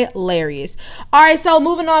hilarious. All right, so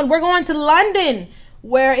moving on, we're going to London,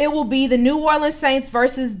 where it will be the New Orleans Saints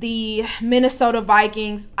versus the Minnesota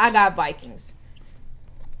Vikings. I got Vikings.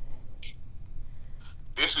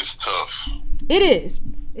 This is tough. It is.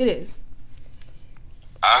 It is.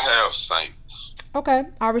 I have Saints. Okay,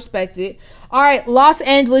 I respect it. All right, Los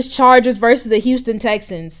Angeles Chargers versus the Houston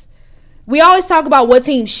Texans. We always talk about what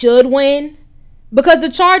team should win because the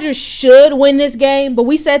Chargers should win this game, but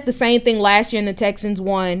we said the same thing last year and the Texans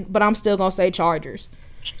won, but I'm still going to say Chargers.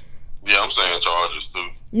 Yeah, I'm saying Chargers too.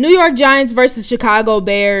 New York Giants versus Chicago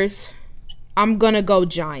Bears. I'm going to go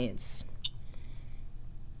Giants.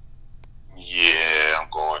 Yeah, I'm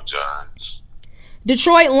going Giants.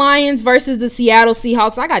 Detroit Lions versus the Seattle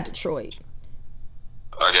Seahawks. I got Detroit.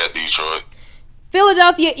 I got Detroit.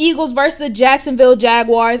 Philadelphia Eagles versus the Jacksonville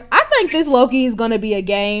Jaguars. I think this Loki is going to be a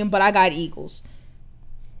game, but I got Eagles.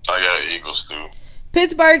 I got Eagles too.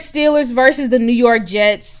 Pittsburgh Steelers versus the New York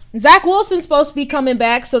Jets. Zach Wilson's supposed to be coming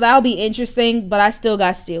back, so that'll be interesting, but I still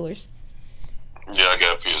got Steelers. Yeah, I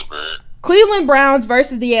got Pittsburgh. Cleveland Browns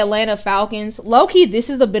versus the Atlanta Falcons. Low-key, this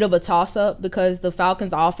is a bit of a toss-up because the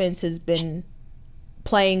Falcons' offense has been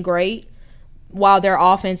playing great while their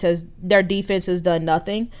defense has done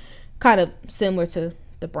nothing. Kind of similar to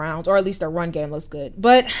the Browns, or at least their run game looks good.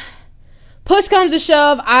 But push comes to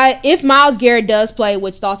shove. If Myles Garrett does play,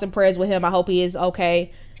 which thoughts and prayers with him, I hope he is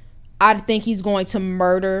okay. I think he's going to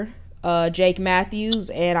murder Jake Matthews,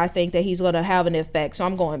 and I think that he's going to have an effect. So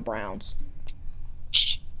I'm going Browns.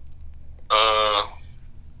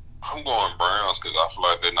 I'm going Browns because I feel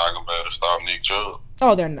like they're not going to be able to stop Nick Chubb.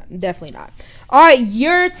 Oh, they're not, definitely not. All right,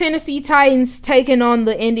 your Tennessee Titans taking on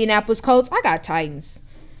the Indianapolis Colts. I got Titans.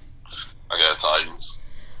 I got Titans.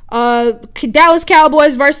 Dallas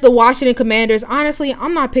Cowboys versus the Washington Commanders. Honestly,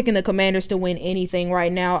 I'm not picking the Commanders to win anything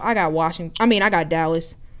right now. I got I got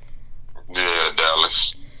Dallas. Yeah,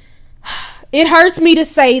 Dallas. It hurts me to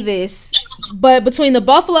say this, but between the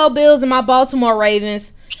Buffalo Bills and my Baltimore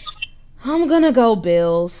Ravens, I'm gonna go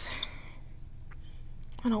Bills.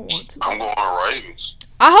 I don't want to. I'm going Ravens.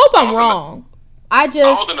 I hope I'm wrong. I really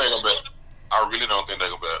don't think they're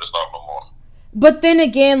gonna be able to stop Lamar. But then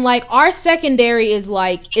again, like, our secondary is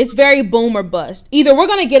like, it's very boom or bust. Either we're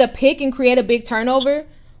going to get a pick and create a big turnover,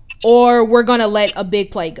 or we're going to let a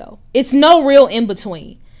big play go. It's no real in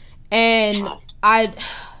between. And I think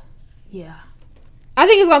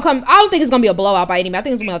it's going to come. I don't think it's going to be a blowout by any means. I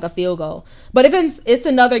think it's going to be like a field goal. But if it's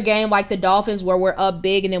another game like the Dolphins where we're up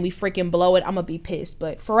big and then we freaking blow it, I'm going to be pissed.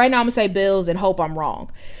 But for right now, I'm going to say Bills and hope I'm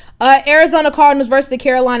wrong. Arizona Cardinals versus the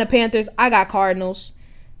Carolina Panthers. I got Cardinals.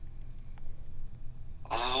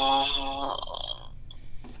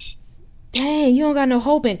 Dang, you don't got no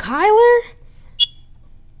hope in Kyler?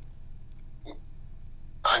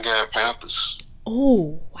 I got Panthers.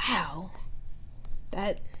 Oh, wow.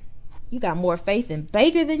 You got more faith in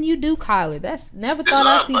Baker than you do Kyler. That's never thought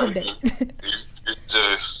I'd see the day. It's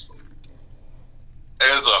just,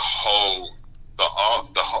 as a whole, the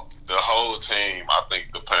whole team, I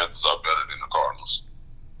think the Panthers are better than the Cardinals.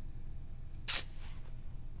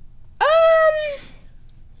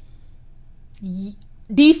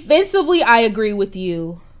 Defensively, I agree with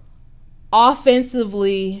you.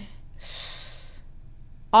 Offensively,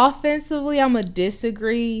 I'm going to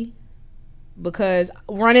disagree because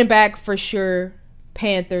running back for sure,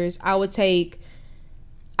 Panthers. I take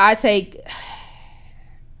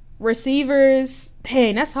receivers.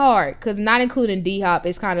 Dang, that's hard because not including D-Hop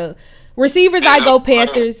is kind of receivers. I go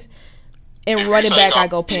Panthers, and running back I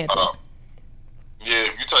go Panthers. Yeah,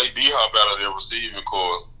 if you take D-Hop out of their receiving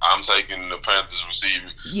core, I'm taking the Panthers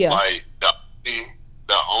receiving. Yeah. Like,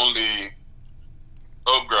 the only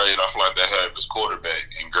upgrade I feel like they have is quarterback.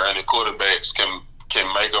 And granted, quarterbacks can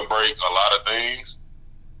make or break a lot of things.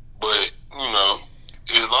 But,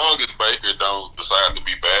 as long as Baker don't decide to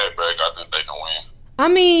be bad back, I think they can win. I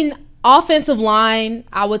mean, offensive line,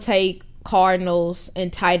 I would take Cardinals,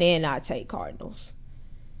 and tight end, I'd take Cardinals.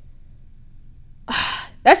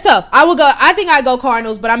 That's tough. I think I'd go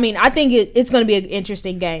Cardinals, but I think it's going to be an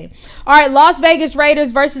interesting game. All right, Las Vegas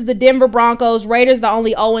Raiders versus the Denver Broncos. Raiders, the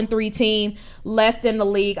only 0-3 team left in the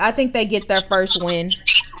league. I think they get their first win.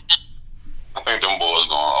 I think them boys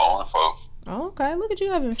going 0-4. Okay, look at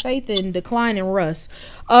you having faith in declining Russ.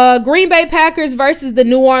 Green Bay Packers versus the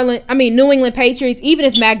New England Patriots. Even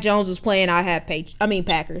if Mac Jones was playing, I'd have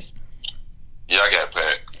Packers. Yeah, I got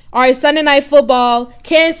Pack. All right, Sunday Night Football.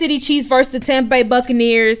 Kansas City Chiefs versus the Tampa Bay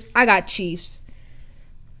Buccaneers. I got Chiefs.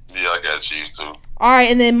 Yeah, I got Chiefs too. All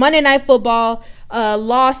right, and then Monday Night Football,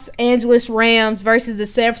 Los Angeles Rams versus the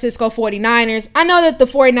San Francisco 49ers. I know that the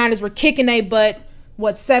 49ers were kicking their butt,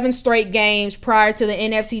 7 straight games prior to the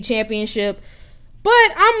NFC Championship. But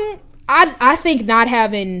I think not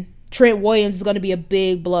having Trent Williams is going to be a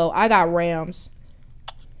big blow. I got Rams.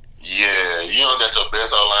 Yeah, you don't got your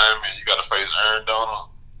best O-lineman. You got to face Aaron Donald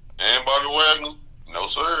and Bobby Wagner. No,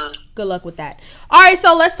 sir. Good luck with that. All right,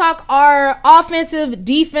 so let's talk our offensive,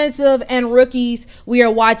 defensive, and rookies we are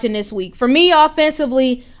watching this week. For me,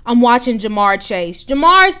 offensively, I'm watching Jamar Chase.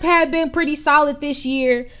 Jamar's been pretty solid this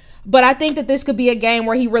year, but I think that this could be a game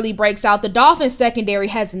where he really breaks out. The Dolphins secondary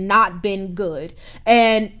has not been good,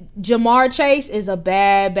 and Jamar Chase is a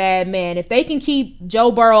bad, bad man. If they can keep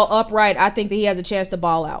Joe Burrow upright, I think that he has a chance to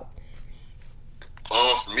ball out.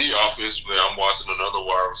 For me, offensively, I'm watching another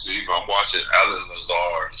wide receiver. I'm watching Allen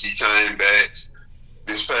Lazard. He came back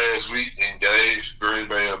this past week and gave Green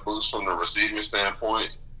Bay a boost from the receiving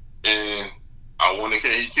standpoint, and I wonder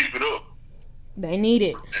can he keep it up. They need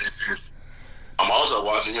it. And I'm also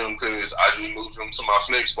watching him because I just moved him to my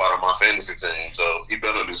flex spot on my fantasy team, so he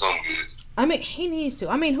better do something good. I mean, he needs to.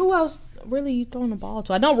 I mean, who else really you throwing the ball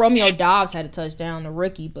to? I know Romeo Doubs had a touchdown, the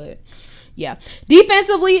rookie, but yeah.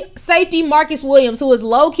 Defensively, safety Marcus Williams, who is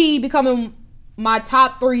low-key becoming my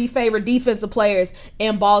top 3 favorite defensive players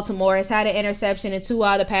in Baltimore, has had an interception in 2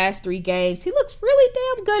 out of the past 3 games. He looks really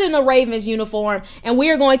damn good in a Ravens uniform, and we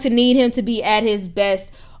are going to need him to be at his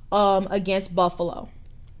best against Buffalo.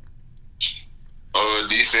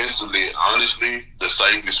 Defensively, honestly, the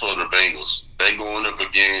safeties for the Bengals. They going up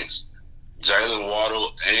against Jalen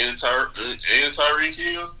Waddle and Tyreek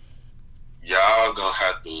Hill. Y'all gonna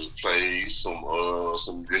have to play some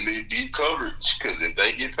really deep coverage, because if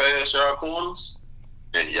they get past y'all corners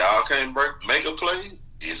and y'all can't make a play,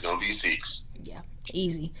 it's gonna be 6. Yeah,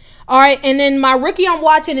 easy. All right, and then my rookie I'm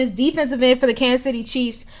watching is defensive end for the Kansas City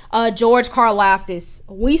Chiefs, George Karlaftis.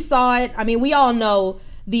 We saw it. I mean, we all know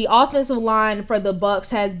the offensive line for the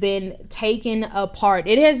Bucs has been taken apart.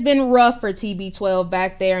 It has been rough for TB12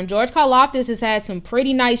 back there, and George Karlaftis has had some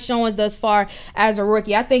pretty nice showings thus far as a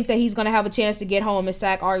rookie. I think that he's going to have a chance to get home and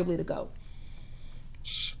sack arguably to go.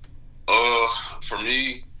 For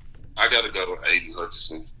me, I got to go with Aiden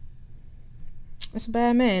Hutchinson. That's a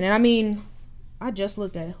bad man, and I mean, I just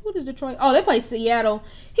looked at it. Who does Detroit? Oh, they play Seattle.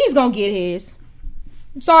 He's going to get his.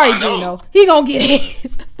 I'm sorry, Gino. He going to get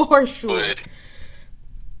his for sure.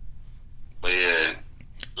 But yeah,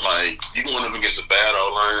 like, you going up against a bad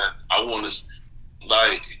O-line, I want to,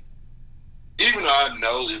 like, even though I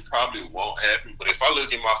know it probably won't happen, but if I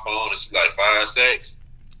look at my phone and see like 5 sacks,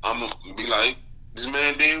 I'm going to be like, this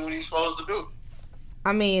man did what he's supposed to do.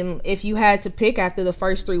 I mean, if you had to pick after the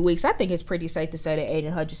first 3 weeks, I think it's pretty safe to say that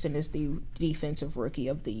Aiden Hutchinson is the defensive rookie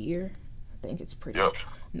of the year. I think it's pretty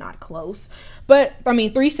not close. But, I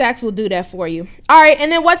mean, 3 sacks will do that for you. All right,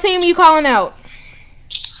 and then what team are you calling out?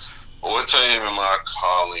 What team am I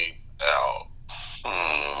calling out?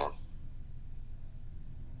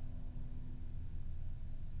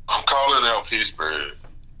 I'm calling out Pittsburgh.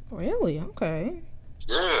 Really? Okay.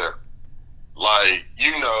 Yeah. Like,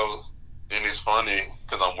 you know, and it's funny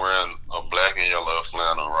because I'm wearing a black and yellow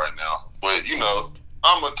flannel right now. But, you know,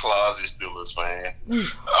 I'm a closet Steelers fan.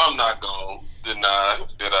 I'm not going to deny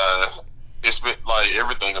that it's been, like,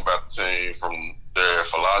 everything about the team, from their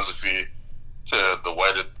philosophy to the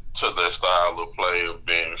way that to their style of play of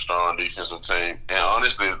being a strong defensive team. And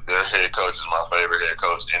honestly, their head coach is my favorite head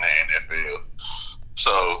coach in the NFL.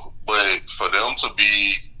 So, but for them to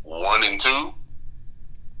be 1-2,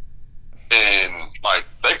 and like,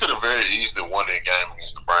 they could have very easily won that game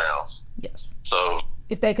against the Browns. Yes. So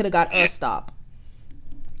if they could have got a stop.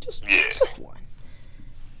 Just one.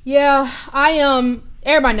 Yeah,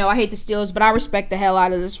 everybody know I hate the Steelers, but I respect the hell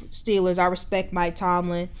out of the Steelers. I respect Mike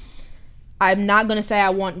Tomlin. I'm not going to say I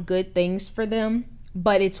want good things for them,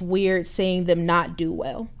 but it's weird seeing them not do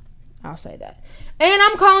well. I'll say that. And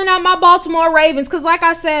I'm calling out my Baltimore Ravens because, like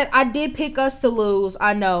I said, I did pick us to lose.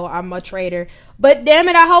 I know I'm a traitor. But, damn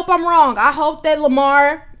it, I hope I'm wrong. I hope that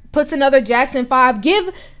Lamar puts another Jackson 5. I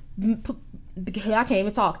can't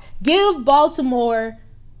even talk. Give Baltimore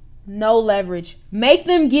no leverage. Make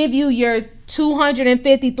them give you your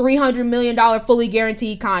 $250, $300 million fully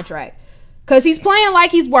guaranteed contract. Because he's playing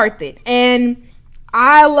like he's worth it. And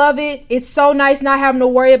I love it. It's so nice not having to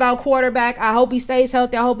worry about quarterback. I hope he stays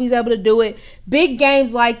healthy. I hope he's able to do it. Big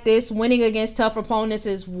games like this, winning against tough opponents,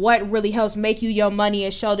 is what really helps make you your money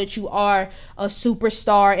and show that you are a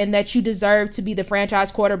superstar and that you deserve to be the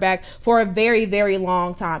franchise quarterback for a very, very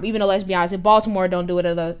long time. Even though, let's be honest, if Baltimore don't do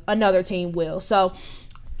it, another team will. So,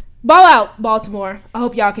 ball out, Baltimore. I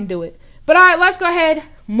hope y'all can do it. But all right, let's go ahead,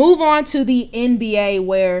 move on to the NBA,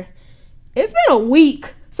 where it's been a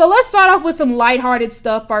week. So let's start off with some lighthearted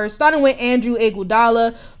stuff first, starting with Andrew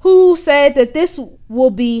Iguodala, who said that this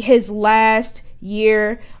will be his last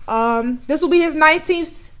year. This will be his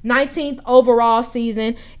 19th overall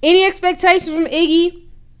season. Any expectations from Iggy?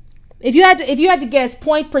 If you had to guess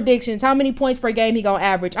point predictions, how many points per game he gonna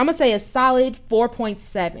average? I'm gonna say a solid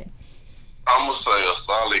 4.7. I'm gonna say a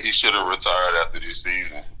solid. He should have retired after this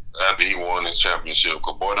season, after he won his championship.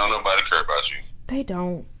 Cause boy, don't nobody care about you. They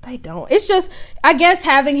don't. It's just, I guess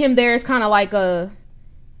having him there is kind of like a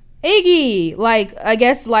Iggy, like, I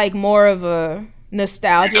guess like more of a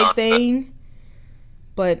nostalgic thing,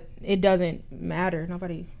 but it doesn't matter.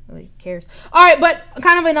 Nobody really cares. All right, but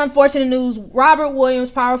kind of an unfortunate news. Robert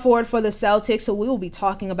Williams, power forward for the Celtics, who we will be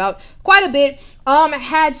talking about quite a bit,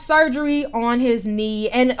 had surgery on his knee,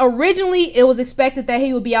 and originally it was expected that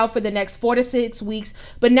he would be out for the next 4 to 6 weeks,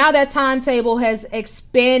 but now that timetable has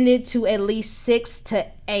expanded to at least 6 to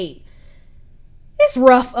 8. It's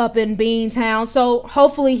rough up in Beantown, so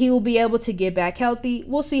hopefully he will be able to get back healthy.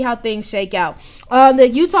 We'll see how things shake out. The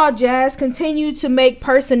Utah Jazz continue to make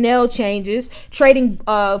personnel changes, trading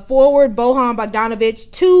forward Bojan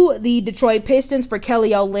Bogdanovic to the Detroit Pistons for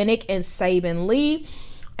Kelly Olynyk and Saban Lee.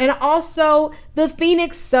 And also, the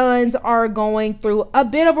Phoenix Suns are going through a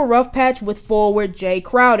bit of a rough patch with forward Jay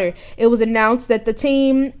Crowder. It was announced that the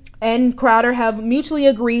team and Crowder have mutually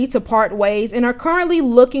agreed to part ways and are currently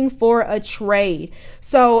looking for a trade.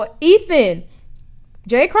 So, Ethan,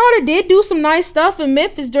 Jay Crowder did do some nice stuff in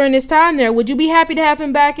Memphis during his time there. Would you be happy to have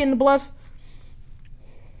him back in the Bluff?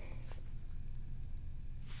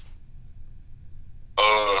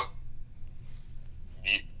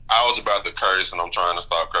 I was about to curse, and I'm trying to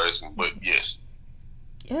stop cursing, but yes.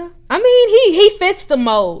 Yeah. I mean, he fits the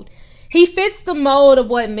mold. He fits the mold of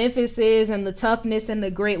what Memphis is and the toughness and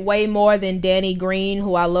the grit way more than Danny Green,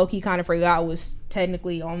 who I low-key kind of forgot was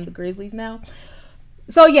technically on the Grizzlies now.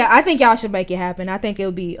 So, yeah, I think y'all should make it happen. I think it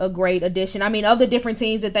would be a great addition. I mean, of the different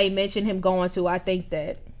teams that they mentioned him going to, I think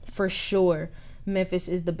that for sure Memphis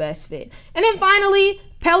is the best fit. And then finally,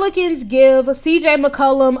 Pelicans give CJ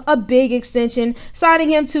McCollum a big extension, signing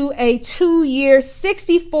him to a 2-year,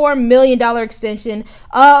 $64 million extension,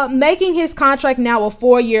 making his contract now a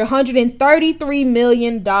 4-year, $133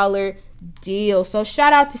 million deal. So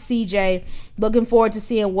shout out to CJ. Looking forward to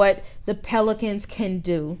seeing what the Pelicans can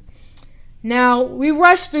do. Now, we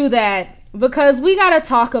rushed through that because we got to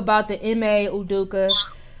talk about the Ime Udoka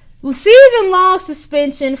season-long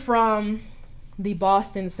suspension from the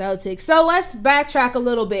Boston Celtics. So let's backtrack a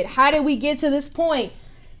little bit. How did we get to this point?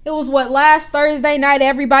 It was last Thursday night,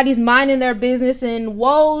 everybody's minding their business, and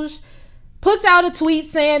Woj puts out a tweet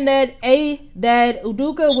saying that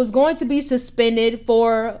Udoka was going to be suspended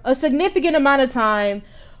for a significant amount of time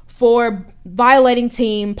for violating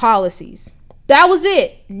team policies. That was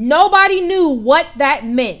it. Nobody knew what that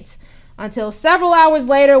meant until several hours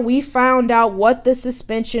later we found out what the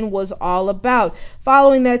suspension was all about.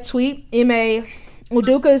 Following that tweet, Ime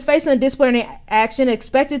Udoka is facing a disciplinary action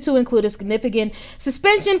expected to include a significant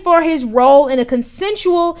suspension for his role in a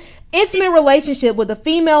consensual, intimate relationship with a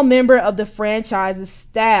female member of the franchise's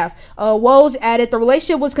staff. Woj added the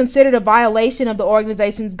relationship was considered a violation of the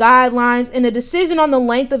organization's guidelines, and a decision on the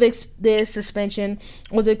length of this suspension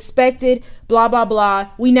was expected, blah, blah, blah.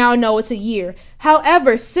 We now know it's a year.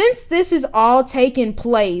 However, since this is all taking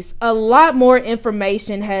place, a lot more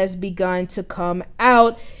information has begun to come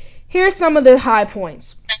out. Here's some of the high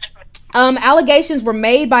points. Allegations were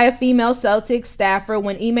made by a female Celtics staffer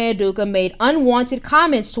when Ime Udoka made unwanted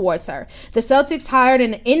comments towards her. The Celtics hired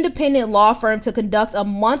an independent law firm to conduct a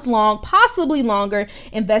month-long, possibly longer,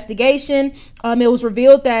 investigation. It was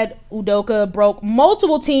revealed that Udoka broke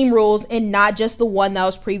multiple team rules and not just the one that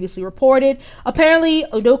was previously reported. Apparently,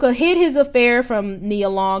 Udoka hid his affair from Nia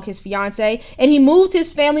Long, his fiance, and he moved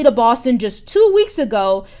his family to Boston just 2 weeks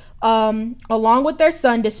ago, along with their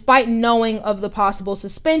son, despite knowing of the possible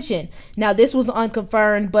suspension. Now, this was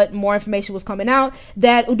unconfirmed, but more information was coming out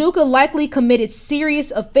that Udoka likely committed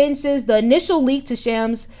serious offenses. The initial leak to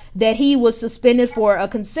Shams that he was suspended for a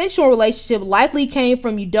consensual relationship likely came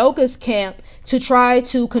from Udoka's camp to try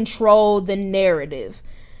to control the narrative.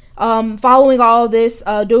 Following all of this,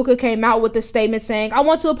 Udoka came out with a statement saying, "I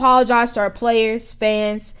want to apologize to our players,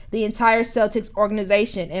 fans, the entire Celtics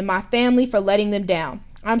organization, and my family for letting them down.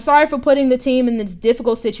 I'm sorry for putting the team in this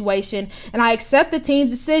difficult situation, and I accept the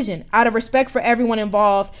team's decision. Out of respect for everyone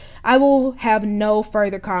involved, I will have no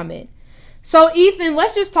further comment." So, Ethan,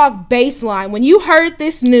 let's just talk baseline. When you heard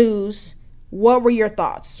this news, what were your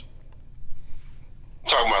thoughts?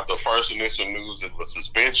 Talking about the first initial news of the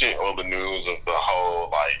suspension or the news of the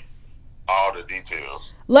whole, all the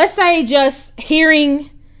details. Let's say just hearing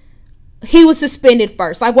he was suspended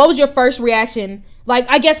first. Like, what was your first reaction? Like,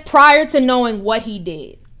 I guess prior to knowing what he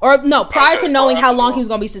did. Or, no, prior to knowing how long he was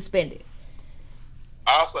going to be suspended.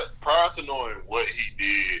 I was like, prior to knowing what he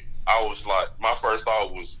did, I was like, my first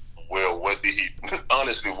thought was, well, what did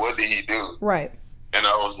he do? Right. And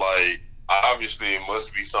I was like, obviously it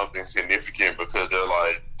must be something significant because they're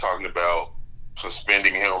like talking about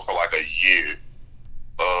suspending him for like a year.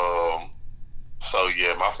 So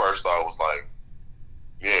yeah, my first thought was like,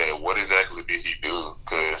 yeah, what exactly did he do?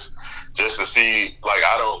 Because just to see, like,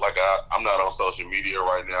 I'm not on social media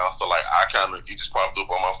right now, so like he just popped up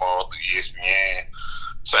on my phone through ESPN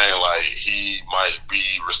saying like he might be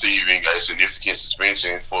receiving a significant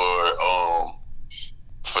suspension for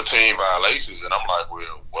team violations, and I'm like,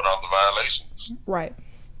 well, what are the violations? Right.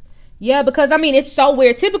 Yeah, because I mean, it's so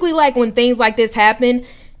weird. Typically, like when things like this happen,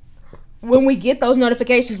 when we get those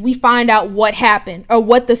notifications, we find out what happened or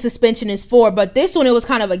what the suspension is for. But this one, it was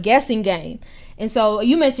kind of a guessing game. And so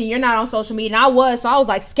you mentioned you're not on social media, and I was. So I was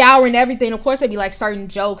like scouring everything. Of course, there'd be like certain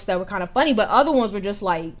jokes that were kind of funny, but other ones were just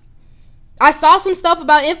like, I saw some stuff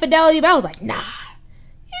about infidelity, but I was like, nah,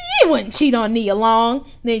 he wouldn't cheat on Nia Long.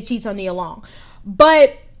 Then he cheats on Nia Long.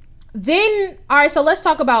 But then, all right, so let's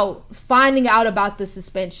talk about finding out about the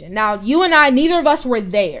suspension. Now, you and I, neither of us were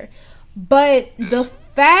there, but the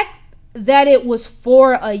fact that it was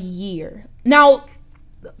for a year. Now,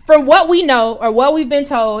 from what we know or what we've been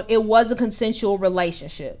told, it was a consensual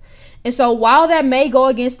relationship. And so while that may go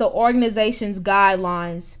against the organization's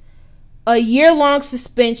guidelines, a year-long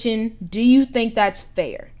suspension, do you think that's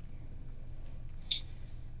fair?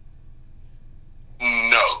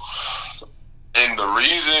 No. And the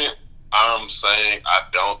reason I'm saying I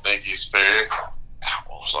don't think it's fair,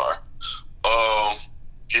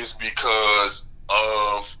 is because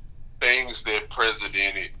of things that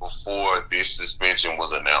precedented before this suspension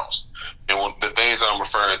was announced. And the things I'm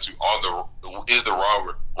referring to is the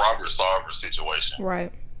Robert Sarver situation.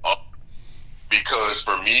 Right. Because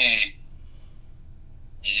for me,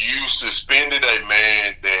 you suspended a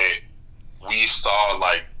man that we saw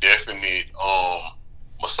like definite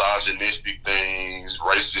misogynistic things,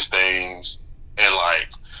 racist things, and like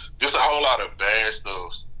just a whole lot of bad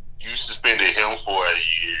stuff. You suspended him for a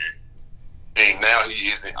year. And now he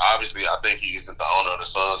isn't, obviously, I think he isn't the owner of the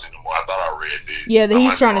Suns anymore. I thought I read that. Yeah, that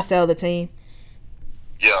he's trying to sell the team.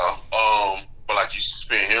 Yeah, but like you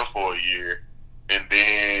suspend him for a year, and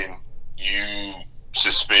then you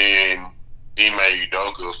suspend Ime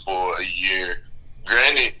Udoka for a year.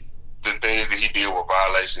 Granted, the things that he did were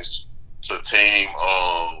violations to team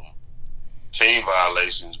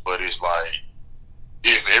violations, but it's like,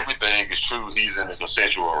 if everything is true, he's in a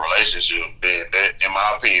consensual relationship, then that, in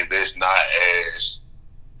my opinion, that's not as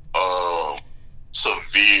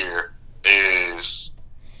severe as,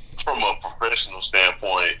 from a professional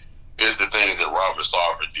standpoint, is the things that Robert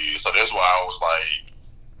Sarver did. So that's why I was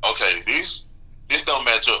like, okay, this don't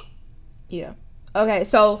match up. Yeah. Okay,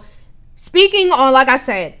 so speaking on, like I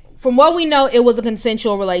said, from what we know, it was a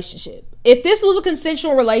consensual relationship. If this was a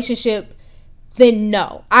consensual relationship, then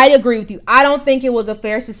no, I agree with you. I don't think it was a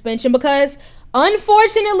fair suspension because,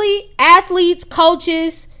 unfortunately, athletes,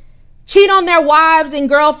 coaches cheat on their wives and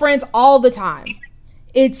girlfriends all the time.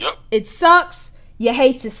 It sucks. You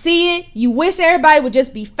hate to see it. You wish everybody would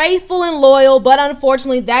just be faithful and loyal, but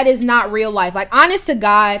unfortunately, that is not real life. Like, honest to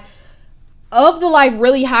God, of the like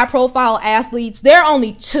really high profile athletes, there are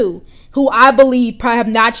only two who I believe probably have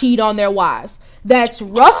not cheated on their wives. That's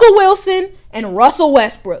Russell Wilson and Russell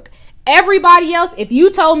Westbrook. Everybody else, if you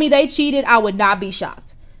told me they cheated, I would not be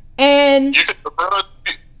shocked. And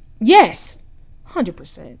yes,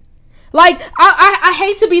 100%. Like, I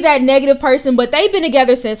hate to be that negative person, but they've been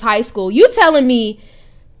together since high school. You telling me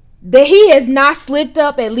that he has not slipped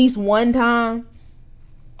up at least one time?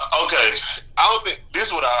 Okay, I don't think, this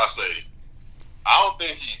is what I'll say. I don't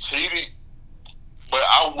think he cheated, but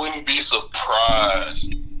I wouldn't be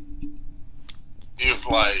surprised if,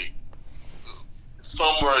 like,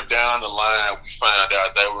 somewhere down the line we found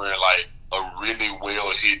out they were in like a really well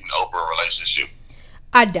hidden open relationship.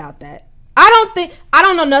 I doubt that. I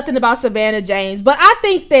don't know nothing about Savannah James, but I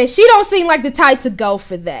think that she don't seem like the type to go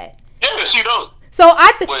for that. Yeah, she don't. So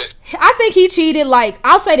I think he cheated. Like,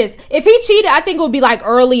 I'll say this: if he cheated, I think it would be like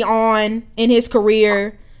early on in his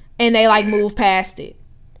career, and they like moved past it.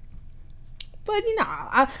 But you know,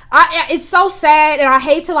 I it's so sad, and I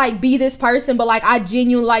hate to like be this person, but like I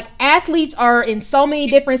genuinely, like, athletes are in so many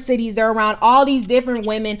different cities. They're around all these different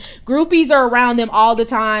women. Groupies are around them all the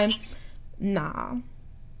time. Nah.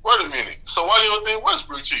 Wait a minute. So why do you think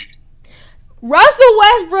Westbrook cheated? Russell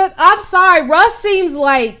Westbrook, I'm sorry, Russ seems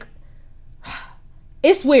like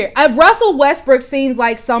It's weird. Russell Westbrook seems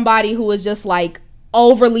like somebody who is just like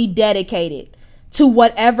overly dedicated to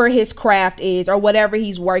whatever his craft is or whatever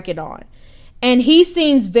he's working on. And he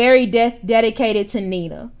seems very dedicated to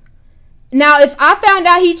Nina. Now, if I found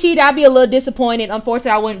out he cheated, I'd be a little disappointed.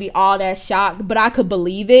 Unfortunately, I wouldn't be all that shocked, but I could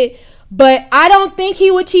believe it. But I don't think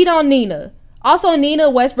he would cheat on Nina. Also, Nina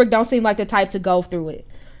Westbrook don't seem like the type to go through it.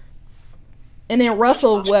 And then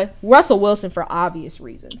Russell Wilson for obvious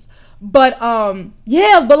reasons. But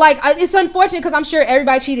yeah, but like it's unfortunate because I'm sure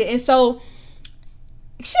everybody cheated, and so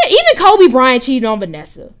shit, even Kobe Bryant cheated on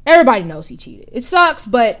Vanessa. Everybody knows he cheated. It sucks,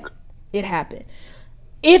 but it happened.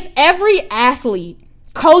 If every athlete,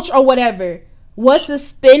 coach or whatever was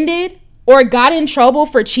suspended or got in trouble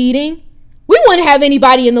for cheating, we wouldn't have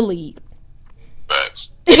anybody in the league. Facts.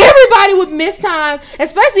 Everybody would miss time,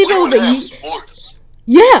 especially if it was sports.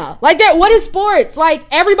 Yeah, like that. What is sports? Like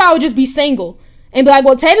everybody would just be single and be like,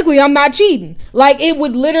 well, technically I'm not cheating. Like it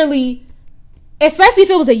would literally, especially if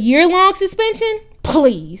it was a year-long suspension,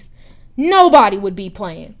 please, nobody would be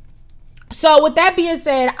playing. So with that being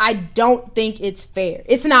said, I don't think it's fair.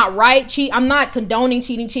 It's not right. I'm not condoning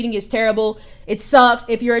cheating. Cheating is terrible. It sucks.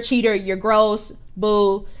 If you're a cheater, you're gross.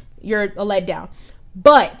 Boo. You're a letdown.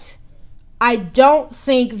 But I don't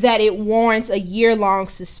think that it warrants a year-long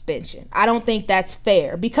suspension. I don't think that's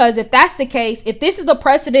fair. Because if that's the case, if this is the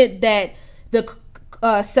precedent that the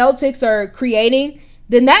Celtics are creating,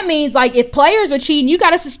 then that means like if players are cheating, you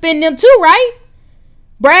got to suspend them too, right?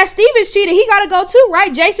 Brad Stevens cheated. He got to go too,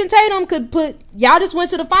 right? Jason Tatum y'all just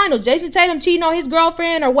went to the finals. Jason Tatum cheating on his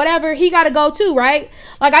girlfriend or whatever. He got to go too, right?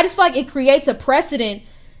 Like, I just feel like it creates a precedent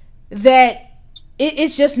that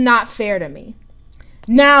it's just not fair to me.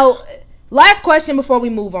 Now, last question before we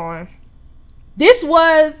move on. This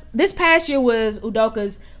past year was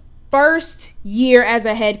Udoka's first year as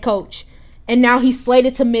a head coach. And now he's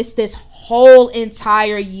slated to miss this whole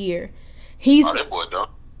entire year. That boy done.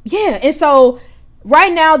 Yeah, and so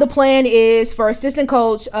right now, the plan is for assistant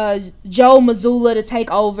coach Joe Mazzulla to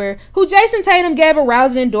take over, who Jason Tatum gave a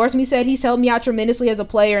rousing endorsement. He said he's helped me out tremendously as a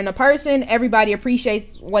player and a person. Everybody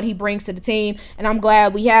appreciates what he brings to the team, and I'm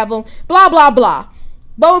glad we have him. Blah, blah, blah.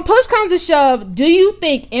 But when push comes to shove, do you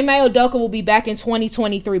think Ime Udoka will be back in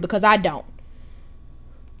 2023? Because I don't.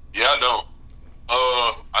 Yeah, I don't.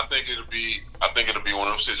 I think it'll be one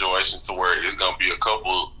of those situations to where it's gonna be a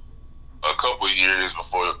couple years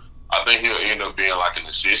before. I think he'll end up being like an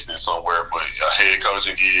assistant somewhere, but a head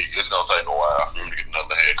coaching gig, it's going to take a while for him to get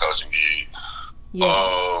another head coaching gig.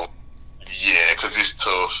 Yeah, because it's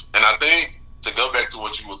tough. And I think, to go back to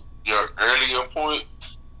your earlier point,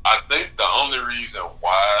 I think the only reason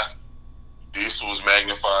why this was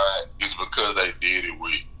magnified is because they did it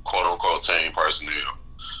with quote-unquote team personnel.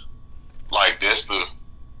 Like, that's the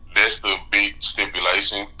big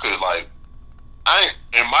stipulation, because, like,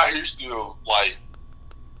 in my history of, like,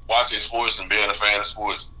 watching sports and being a fan of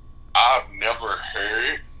sports, I've never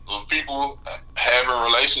heard of people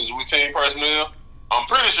having relations with team personnel. I'm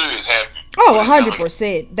pretty sure it's happened. Oh,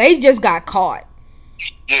 100%. They just got caught.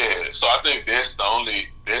 Yeah, so I think that's the only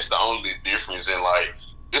difference in, like,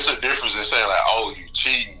 it's a difference in saying like, oh, you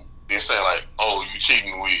cheating, than saying like, oh, you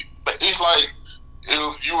cheating with. But it's like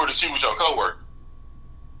if you were to cheat with your coworker,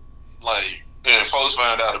 like, and folks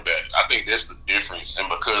found out about it. I think that's the difference, and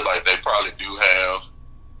because like they probably do have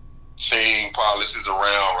team policies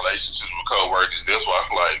around relationships with coworkers, that's why I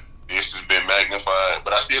feel like this has been magnified.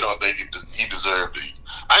 But I still don't think he deserved it.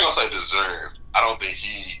 I ain't gonna say deserved. I don't think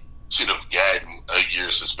he should have gotten a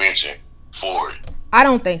year suspension for it. I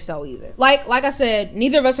don't think so either. Like I said,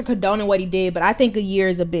 neither of us are condoning what he did, but I think a year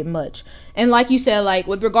is a bit much. And like you said, like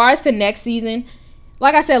with regards to next season,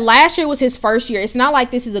 like I said, last year was his first year. It's not like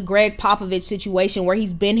this is a Greg Popovich situation where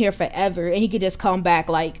he's been here forever and he could just come back.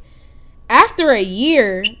 Like, after a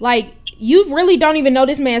year, like, you really don't even know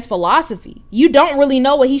this man's philosophy. You don't really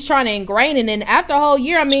know what he's trying to ingrain. And then after a whole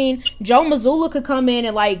year, I mean, Joe Mazzulla could come in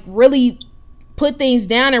and, like, really put things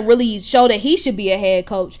down and really show that he should be a head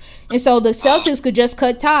coach. And so the Celtics could just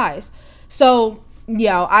cut ties. So,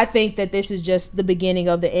 yeah, I think that this is just the beginning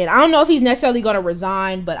of the end. I don't know if he's necessarily going to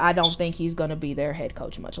resign, but I don't think he's going to be their head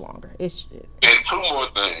coach much longer. And two more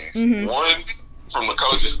things. Mm-hmm. One, from the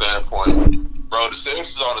coaching standpoint, bro, the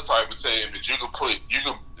Celtics are the type of team that you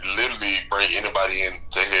can literally bring anybody in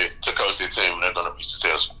to coach their team and they're going to be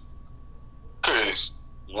successful. Because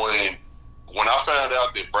when I found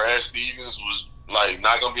out that Brad Stevens was like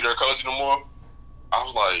not going to be their coach anymore, I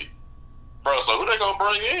was like, bro, so who they going to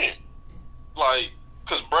bring in? Like,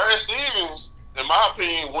 because Brad Stevens, in my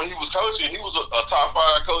opinion, when he was coaching, he was a top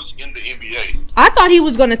 5 coach in the NBA. I thought he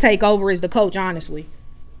was going to take over as the coach, honestly.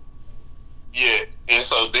 Yeah, and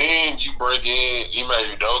so then you bring in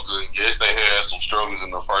Ime Udoka, and yes, they had some struggles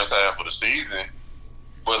in the first half of the season,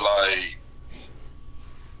 but like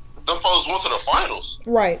them folks went to the finals,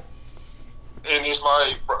 Right. and it's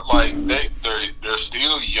like they're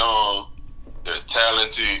still young, they're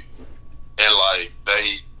talented, and like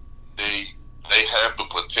they they have the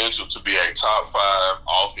potential to be a top 5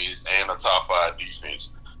 offense and a top 5 defense.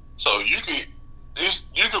 So you could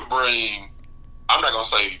bring. I'm not gonna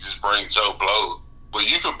say just bring Joe Blow, but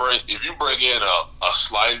you could bring if you bring in a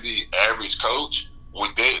slightly average coach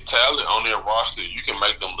with that talent on their roster, you can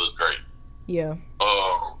make them look great. Yeah.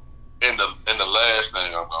 And the last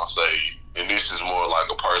thing I'm gonna say, and this is more like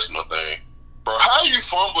a personal thing, bro. How you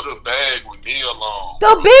fumble the bag with Neil Long?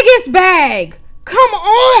 The biggest bag. Come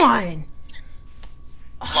on.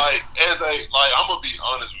 Like I'm gonna be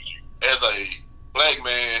honest with you. As a black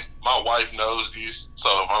man, my wife knows this, so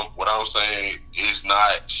what I'm saying is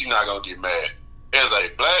she's not gonna get mad. As a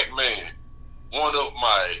black man, one of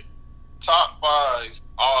my top 5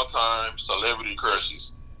 all-time celebrity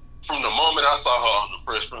crushes, from the moment I saw her on the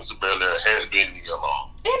Fresh Prince of Bel-Air, has been Nia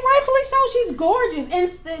Long. And rightfully so. She's gorgeous, and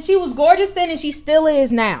she was gorgeous then, and she still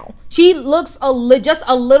is now. She looks just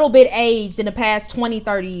a little bit aged in the past 20,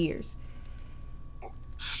 30 years.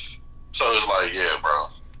 So it's like, yeah, bro.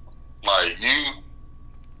 Like you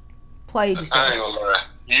played yourself. I ain't gonna lie.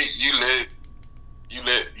 You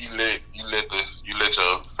let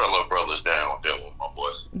your fellow brothers down with that one, my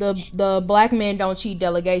boy. The black men don't cheat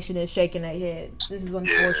delegation is shaking their head. This is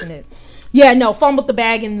unfortunate. Yeah, no, fumbled the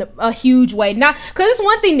bag in a huge way. Not because it's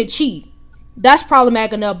one thing to cheat. That's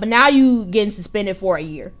problematic enough, but now you getting suspended for a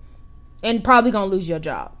year and probably gonna lose your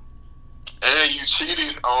job. And you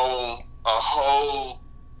cheated on a whole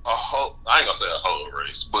I ain't gonna say a whole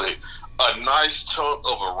race, but a nice chunk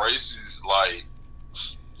of a race is like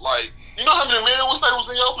you know how many men was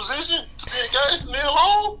in your position to be engaged in Neil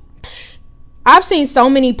Long? I've seen so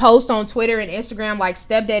many posts on Twitter and Instagram like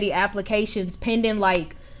stepdaddy applications pending,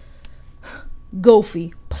 like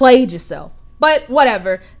goofy. Played yourself. But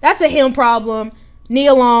whatever. That's a him problem.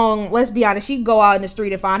 Neil Long, let's be honest, she can go out in the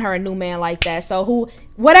street and find her a new man like that. So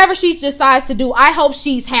whatever she decides to do, I hope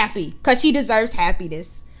she's happy because she deserves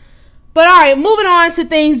happiness. But all right, moving on to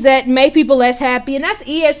things that make people less happy, and that's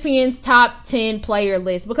ESPN's top 10 player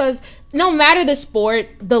list. Because no matter the sport,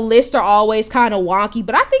 the lists are always kind of wonky,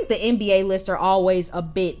 but I think the NBA lists are always a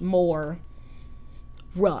bit more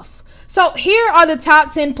rough. So here are the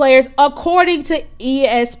top 10 players according to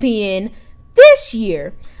ESPN this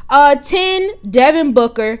year. 10, Devin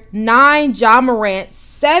Booker. 9, Ja Morant.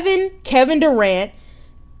 7, Kevin Durant.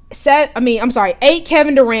 8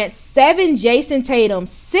 Kevin Durant, 7 Jason Tatum,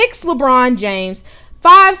 6 LeBron James,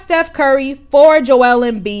 5 Steph Curry, 4 Joel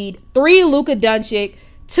Embiid, 3 Luka Doncic,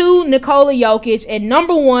 2 Nikola Jokic, and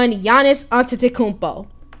number 1 Giannis Antetokounmpo.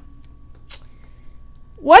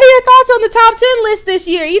 What are your thoughts on the top 10 list this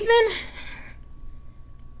year, Ethan?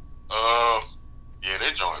 Yeah,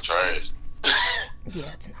 they joint trash.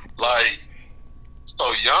 Yeah, it's not. Like,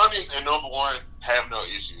 so Giannis and number 1 have no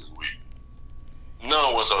issues with.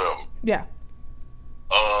 None whatsoever. Yeah.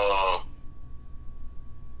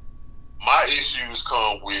 My issues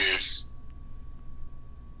come with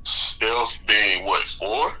Steph being what,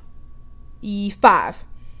 4? 5.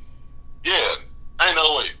 Yeah, ain't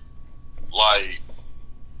no way. Like,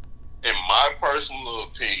 in my personal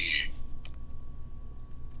opinion,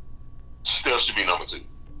 Steph should be number 2.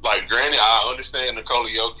 Like, granted, I understand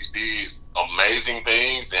Nikola Jokic did amazing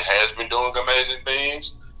things and has been doing amazing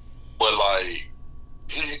things, but like,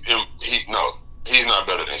 he's not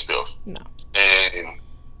better than Steph. No. And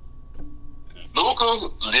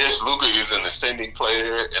Luka is an ascending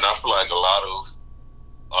player, and I feel like a lot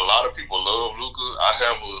of people love Luka. I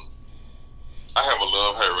have a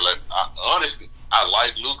love-hate relationship. Honestly, I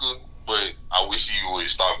like Luka, but I wish he would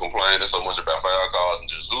stop complaining so much about foul calls and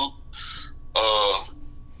just hoop.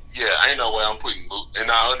 Yeah, ain't no way I'm putting Luka,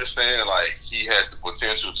 and I understand like he has the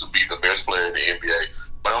potential to be the best player in the NBA,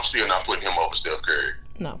 but I'm still not putting him over Steph Curry.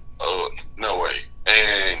 No. No way.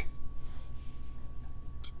 And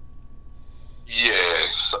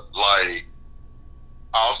yes, like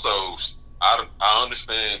also I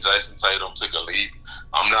understand Jason Tatum took a leap.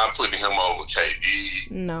 I'm not putting him over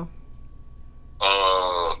KD. No.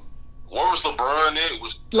 Where was LeBron at?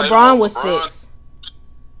 LeBron was 6.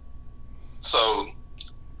 So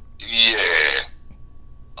yeah,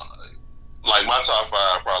 like my top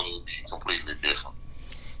 5 probably would be completely different.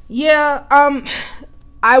 Yeah,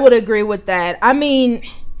 I would agree with that. I mean,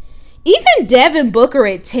 even Devin Booker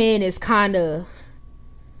at 10 is kind of...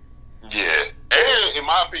 Yeah. And in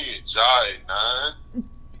my opinion, Ja at 9.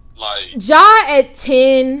 Like, Ja at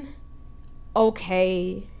 10,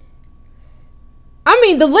 okay. I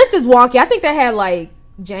mean, the list is wonky. I think they had like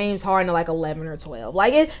James Harden at like 11 or 12.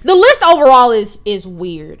 Like the list overall is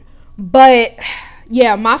weird. But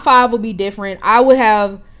yeah, my 5 would be different. I would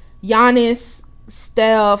have Giannis,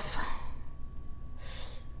 Steph,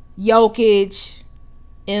 Jokic,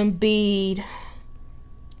 Embiid.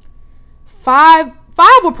 Five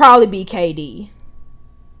would probably be KD.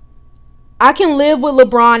 I can live with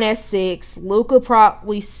LeBron at 6. Luka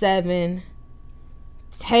probably 7.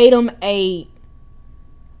 Tatum 8.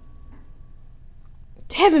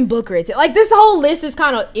 Devin Booker at 10. Like, this whole list is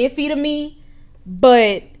kind of iffy to me.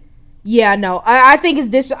 But yeah, no. I think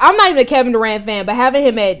it's I'm not even a Kevin Durant fan, but having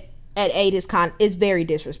him at 8 is very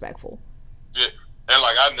disrespectful. Yeah. And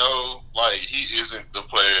like, I know like he isn't the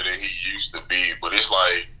player that he used to be, but it's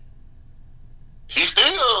like he's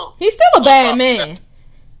still a bad man.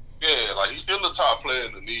 Yeah, like he's still the top player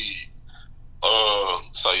in the league.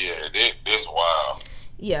 So yeah, that's wild.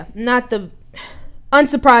 Yeah,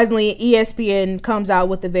 unsurprisingly, ESPN comes out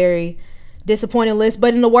with a very disappointing list.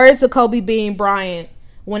 But in the words of Kobe Bean Bryant,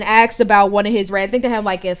 when asked about one of his rants, I think they have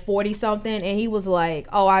like a 40 something, and he was like,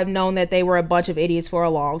 "Oh, I've known that they were a bunch of idiots for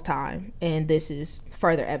a long time, and this is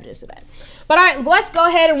further evidence of that." But all right, let's go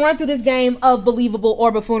ahead and run through this game of believable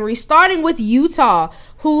or buffoonery, starting with Utah,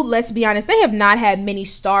 who, let's be honest, they have not had many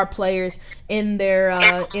star players in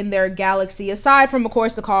their galaxy, aside from, of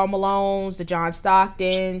course, the Karl Malones, the John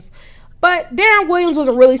Stocktons. But Darren Williams was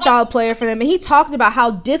a really solid player for them, and he talked about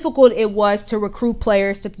how difficult it was to recruit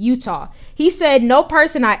players to Utah. He said, "No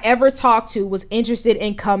person I ever talked to was interested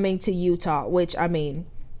in coming to Utah," which, I mean,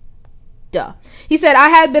 duh. He said, "I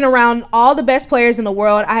had been around all the best players in the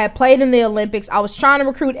world. I had played in the Olympics. I was trying to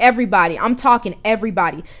recruit everybody. I'm talking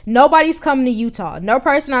everybody. Nobody's coming to Utah. No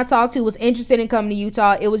person I talked to was interested in coming to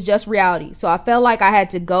Utah. It was just reality. So I felt like I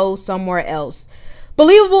had to go somewhere else."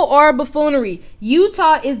 Believable or buffoonery,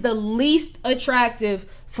 Utah is the least attractive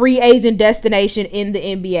free agent destination in the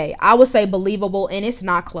NBA. I would say believable, and it's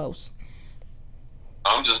not close.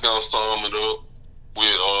 I'm just gonna sum it up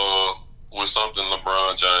with something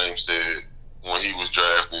LeBron James said when he was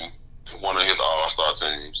drafting one of his All-Star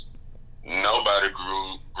teams. Nobody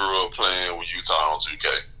grew up playing with Utah on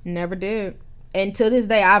 2K. Never did. And to this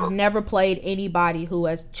day, I've never played anybody who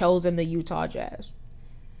has chosen the Utah Jazz.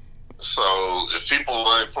 So if people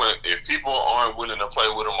aren't willing to play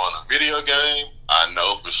with them on a video game, I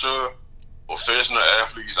know for sure professional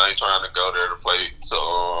athletes ain't trying to go there to play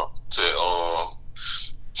to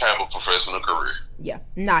have a professional career. Yeah,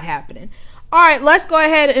 not happening. All right, let's go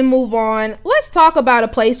ahead and move on. Let's talk about a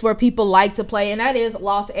place where people like to play, and that is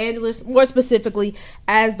Los Angeles, more specifically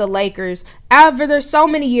as the Lakers. After so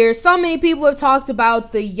many years, so many people have talked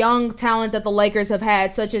about the young talent that the Lakers have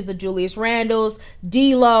had, such as the Julius Randles,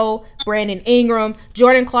 D'Lo, Brandon Ingram,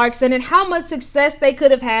 Jordan Clarkson, and how much success they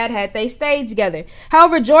could have had they stayed together.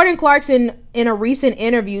 However, Jordan Clarkson, in a recent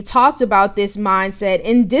interview, talked about this mindset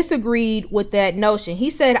and disagreed with that notion. He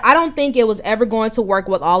said, "I don't think it was ever going to work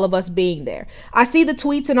with all of us being there. I see the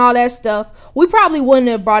tweets and all that stuff. We probably wouldn't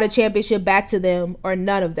have brought a championship back to them or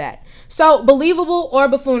none of that." So, believable or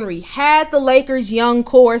buffoonery, had the Lakers' young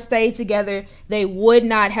core stayed together, they would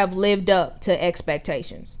not have lived up to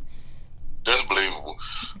expectations. That's believable.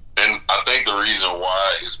 And I think the reason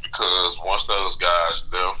why is because once those guys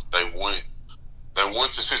left, they went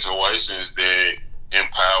to situations that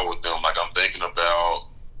empowered them. Like, I'm thinking about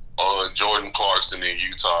Jordan Clarkson in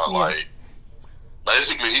Utah. Yeah. Like,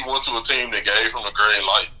 basically, he went to a team that gave him a green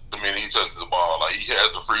light the minute he touches the ball. Like, he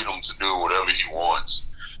has the freedom to do whatever he wants.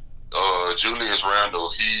 Julius Randle,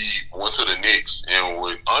 he went to the Knicks,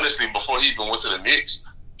 and honestly, before he even went to the Knicks,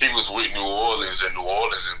 he was with New Orleans, and New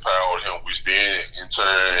Orleans empowered him, which then, in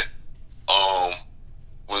turn,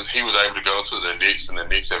 he was able to go to the Knicks, and the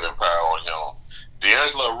Knicks have empowered him.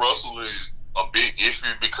 D'Angelo Russell is a bit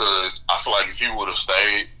iffy because I feel like if he would have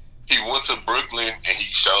stayed, he went to Brooklyn, and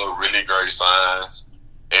he showed really great signs,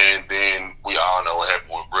 and then we all know what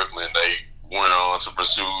happened with Brooklyn. They went on to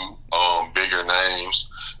pursue bigger names,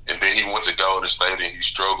 and then he went to Golden State and he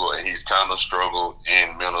struggled, and he's kind of struggled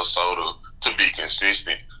in Minnesota to be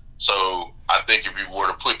consistent. So I think if you were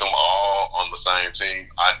to put them all on the same team,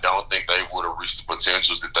 I don't think they would have reached the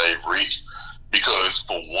potentials that they've reached, because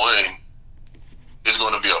for one, it's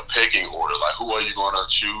going to be a pecking order. Like, who are you going to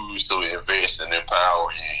choose to invest and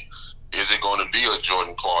empower in? Is it going to be a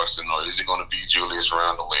Jordan Clarkson, or is it going to be Julius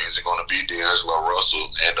Randle? Is it going to be D'Angelo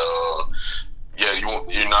Russell? And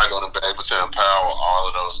you're not going to be able to empower all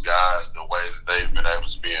of those guys the ways that they've been able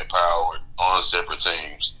to be empowered on separate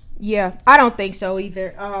teams. Yeah, I don't think so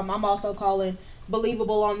either. I'm also calling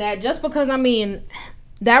believable on that, just because, I mean,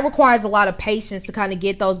 that requires a lot of patience to kind of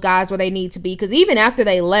get those guys where they need to be. Because even after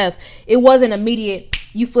they left, it wasn't immediate.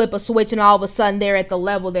 You flip a switch and all of a sudden they're at the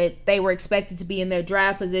level that they were expected to be in their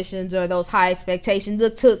draft positions or those high expectations.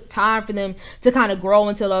 It took time for them to kind of grow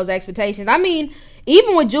into those expectations. I mean,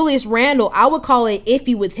 even with Julius Randle, I would call it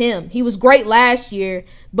iffy with him. He was great last year,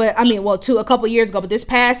 but I mean, well, a couple years ago, but this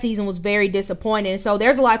past season was very disappointing. So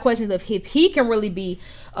there's a lot of questions of if he can really be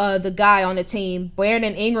the guy on the team.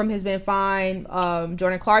 Brandon Ingram has been fine.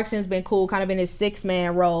 Jordan Clarkson's been cool, kind of in his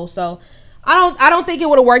 6-man role. So I don't think it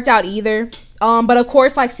would have worked out either. But of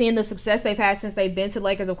course, like seeing the success they've had since they've been to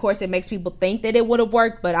Lakers, of course, it makes people think that it would have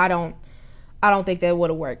worked, but I don't think that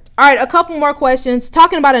would have worked. All right, a couple more questions.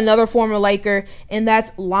 Talking about another former Laker, and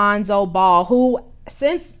that's Lonzo Ball, who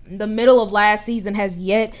since the middle of last season has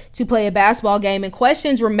yet to play a basketball game, and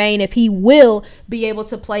questions remain if he will be able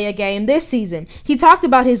to play a game this season. He talked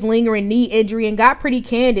about his lingering knee injury and got pretty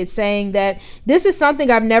candid, saying that this is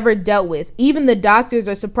something I've never dealt with. Even the doctors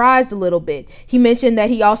are surprised a little bit. He mentioned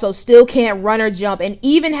that he also still can't run or jump and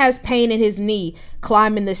even has pain in his knee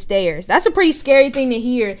climbing the stairs. That's a pretty scary thing to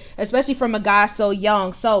hear, especially from a guy so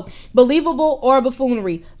young. So, believable or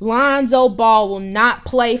buffoonery, Lonzo Ball will not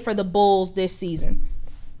play for the Bulls this season.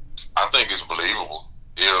 I think it's believable.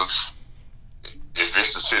 If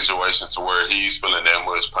it's a situation to where he's feeling that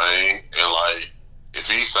much pain, and like if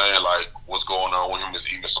he's saying like what's going on with him is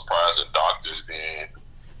even surprising doctors, then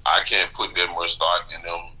I can't put that much stock in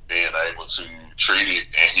them being able to treat it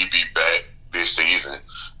and he be back this season.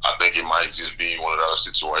 I think it might just be one of those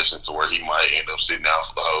situations to where he might end up sitting out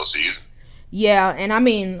for the whole season. Yeah, and I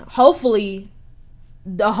mean, hopefully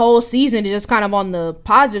the whole season is just kind of on the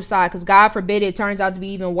positive side, because God forbid it turns out to be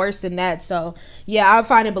even worse than that. So, yeah, I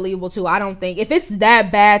find it believable too. I don't think, if it's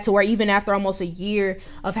that bad to where even after almost a year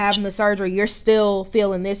of having the surgery, you're still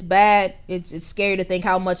feeling this bad, it's scary to think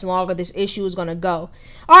how much longer this issue is going to go.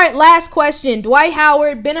 All right, last question. Dwight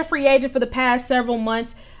Howard, been a free agent for the past several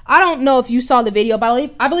months. I don't know if you saw the video,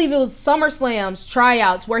 but I believe it was SummerSlam's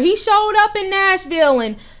tryouts where he showed up in Nashville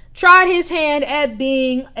and tried his hand at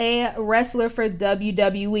being a wrestler for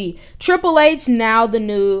WWE. Triple H, now the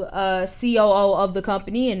new COO of the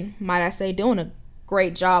company, and might I say doing a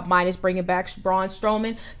great job, minus bringing back Braun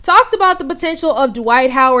Strowman, talked about the potential of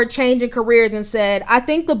Dwight Howard changing careers and said, I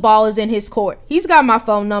think the ball is in his court. He's got my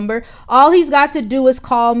phone number. All he's got to do is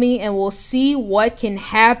call me and we'll see what can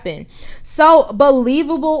happen. So,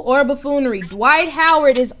 believable or buffoonery, Dwight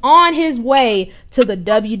Howard is on his way to the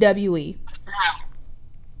WWE.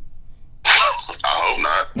 I hope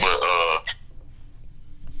not, but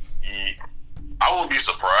I wouldn't be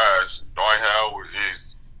surprised. Dwight Howard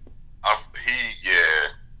is, I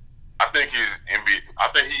think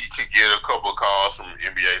he could get a couple of calls from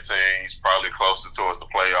NBA teams, probably closer towards the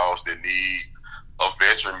playoffs, that need a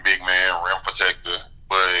veteran big man rim protector.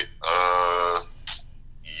 But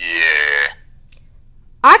yeah,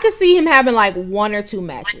 I could see him having like 1 or 2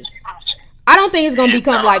 matches. I don't think it's going to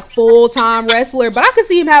become like full-time wrestler, but I could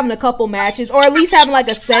see him having a couple matches, or at least having like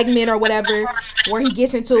a segment or whatever where he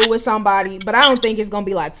gets into it with somebody, but I don't think it's going to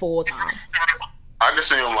be like full-time. I could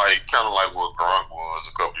see him like kind of like what Gronk was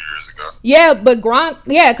a couple years ago. Yeah, but Gronk,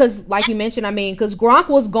 because like you mentioned, because Gronk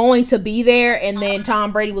was going to be there, and then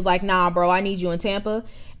Tom Brady was like, nah, bro, I need you in Tampa,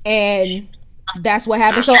 and that's what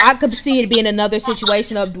happened. So I could see it being another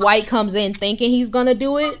situation of Dwight comes in thinking he's going to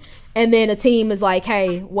do it, and then a team is like,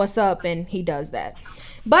 hey, what's up? And he does that.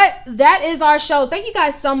 But that is our show. Thank you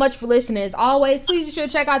guys so much for listening. As always, please be sure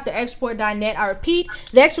to check out thexport.net. I repeat,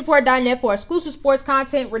 thexport.net for exclusive sports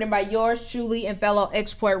content written by yours truly and fellow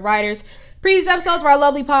Export writers. Previous episodes of our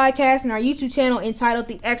lovely podcast and our YouTube channel entitled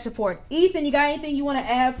The X Report. Ethan, you got anything you want to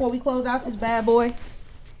add before we close out this bad boy?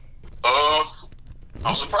 I'm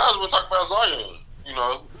surprised we're talking about Zion,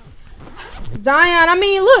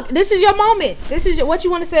 Zion, look, this is your moment. This is what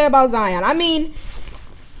you want to say about Zion.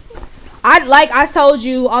 I told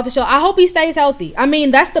you off the show, I hope he stays healthy.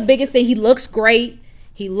 That's the biggest thing. He looks great.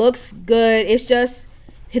 He looks good. It's just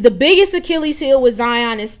the biggest Achilles heel with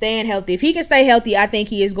Zion is staying healthy. If he can stay healthy, I think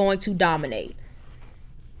he is going to dominate.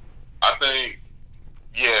 I think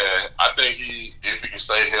if he can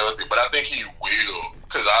stay healthy, but I think he will.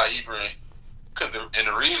 And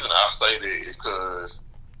the reason I say that is because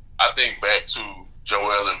I think back to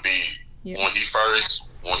Joel Embiid. Yeah. When he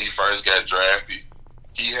first got drafted,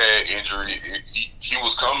 he had injury. He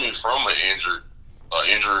was coming from an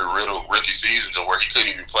injury-riddled rookie season to where he couldn't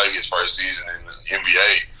even play his first season in the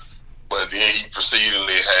NBA. But then he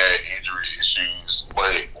proceedingly had injury issues.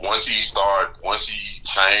 But once he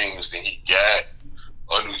changed and he got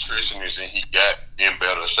a nutritionist and he got in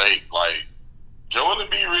better shape, like Joel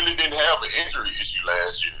Embiid really didn't have an injury issue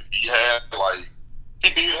last year. He had He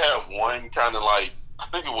did have one kind of like, I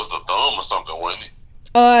think it was a thumb or something, wasn't it?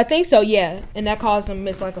 I think so, yeah. And that caused him to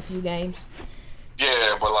miss like a few games.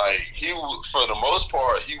 Yeah, but like he was, for the most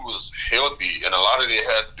part, he was healthy, and a lot of it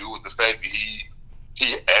had to do with the fact that he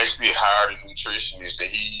actually hired a nutritionist, and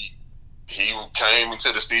he came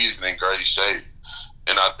into the season in great shape.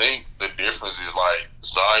 And I think the difference is like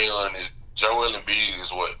Joel Embiid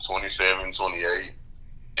is what, 27, 28,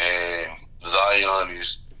 and Zion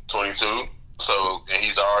is 22. So, and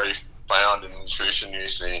he's already found a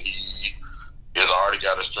nutritionist, and he has already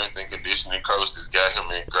got a strength and conditioning coach that's got him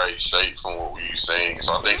in great shape from what we were saying.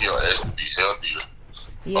 So I think he'll actually be healthier.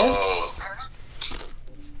 Yeah.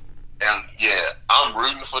 And yeah, I'm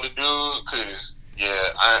rooting for the dude because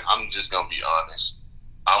I'm just gonna be honest.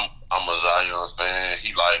 I'm a Zion fan.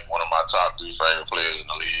 He like one of my top 3 favorite players in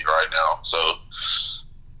the league right now. So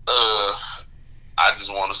I just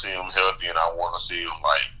want to see him healthy, and I want to see him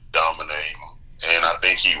like dominating. And I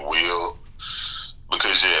think he will,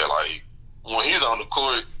 because like when he's on the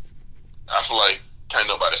court, I feel like can't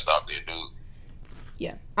nobody stop that dude.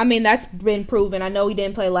 Yeah. I mean, that's been proven. I know he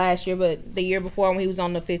didn't play last year, but the year before when he was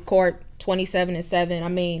on the 5th court, 27-7, I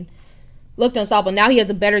mean, looked unstoppable. Now he has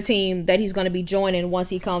a better team that he's going to be joining once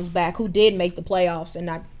he comes back, who did make the playoffs and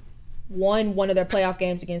not won one of their playoff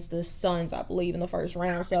games against the Suns, I believe, in the first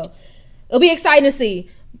round. So it'll be exciting to see.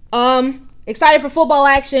 Excited for football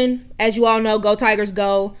action. As you all know, go Tigers,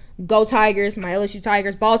 go. Go Tigers, my LSU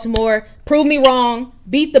Tigers. Baltimore, prove me wrong.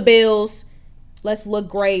 Beat the Bills. Let's look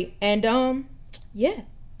great. And, yeah.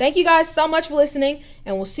 Thank you guys so much for listening,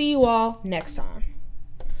 and we'll see you all next time.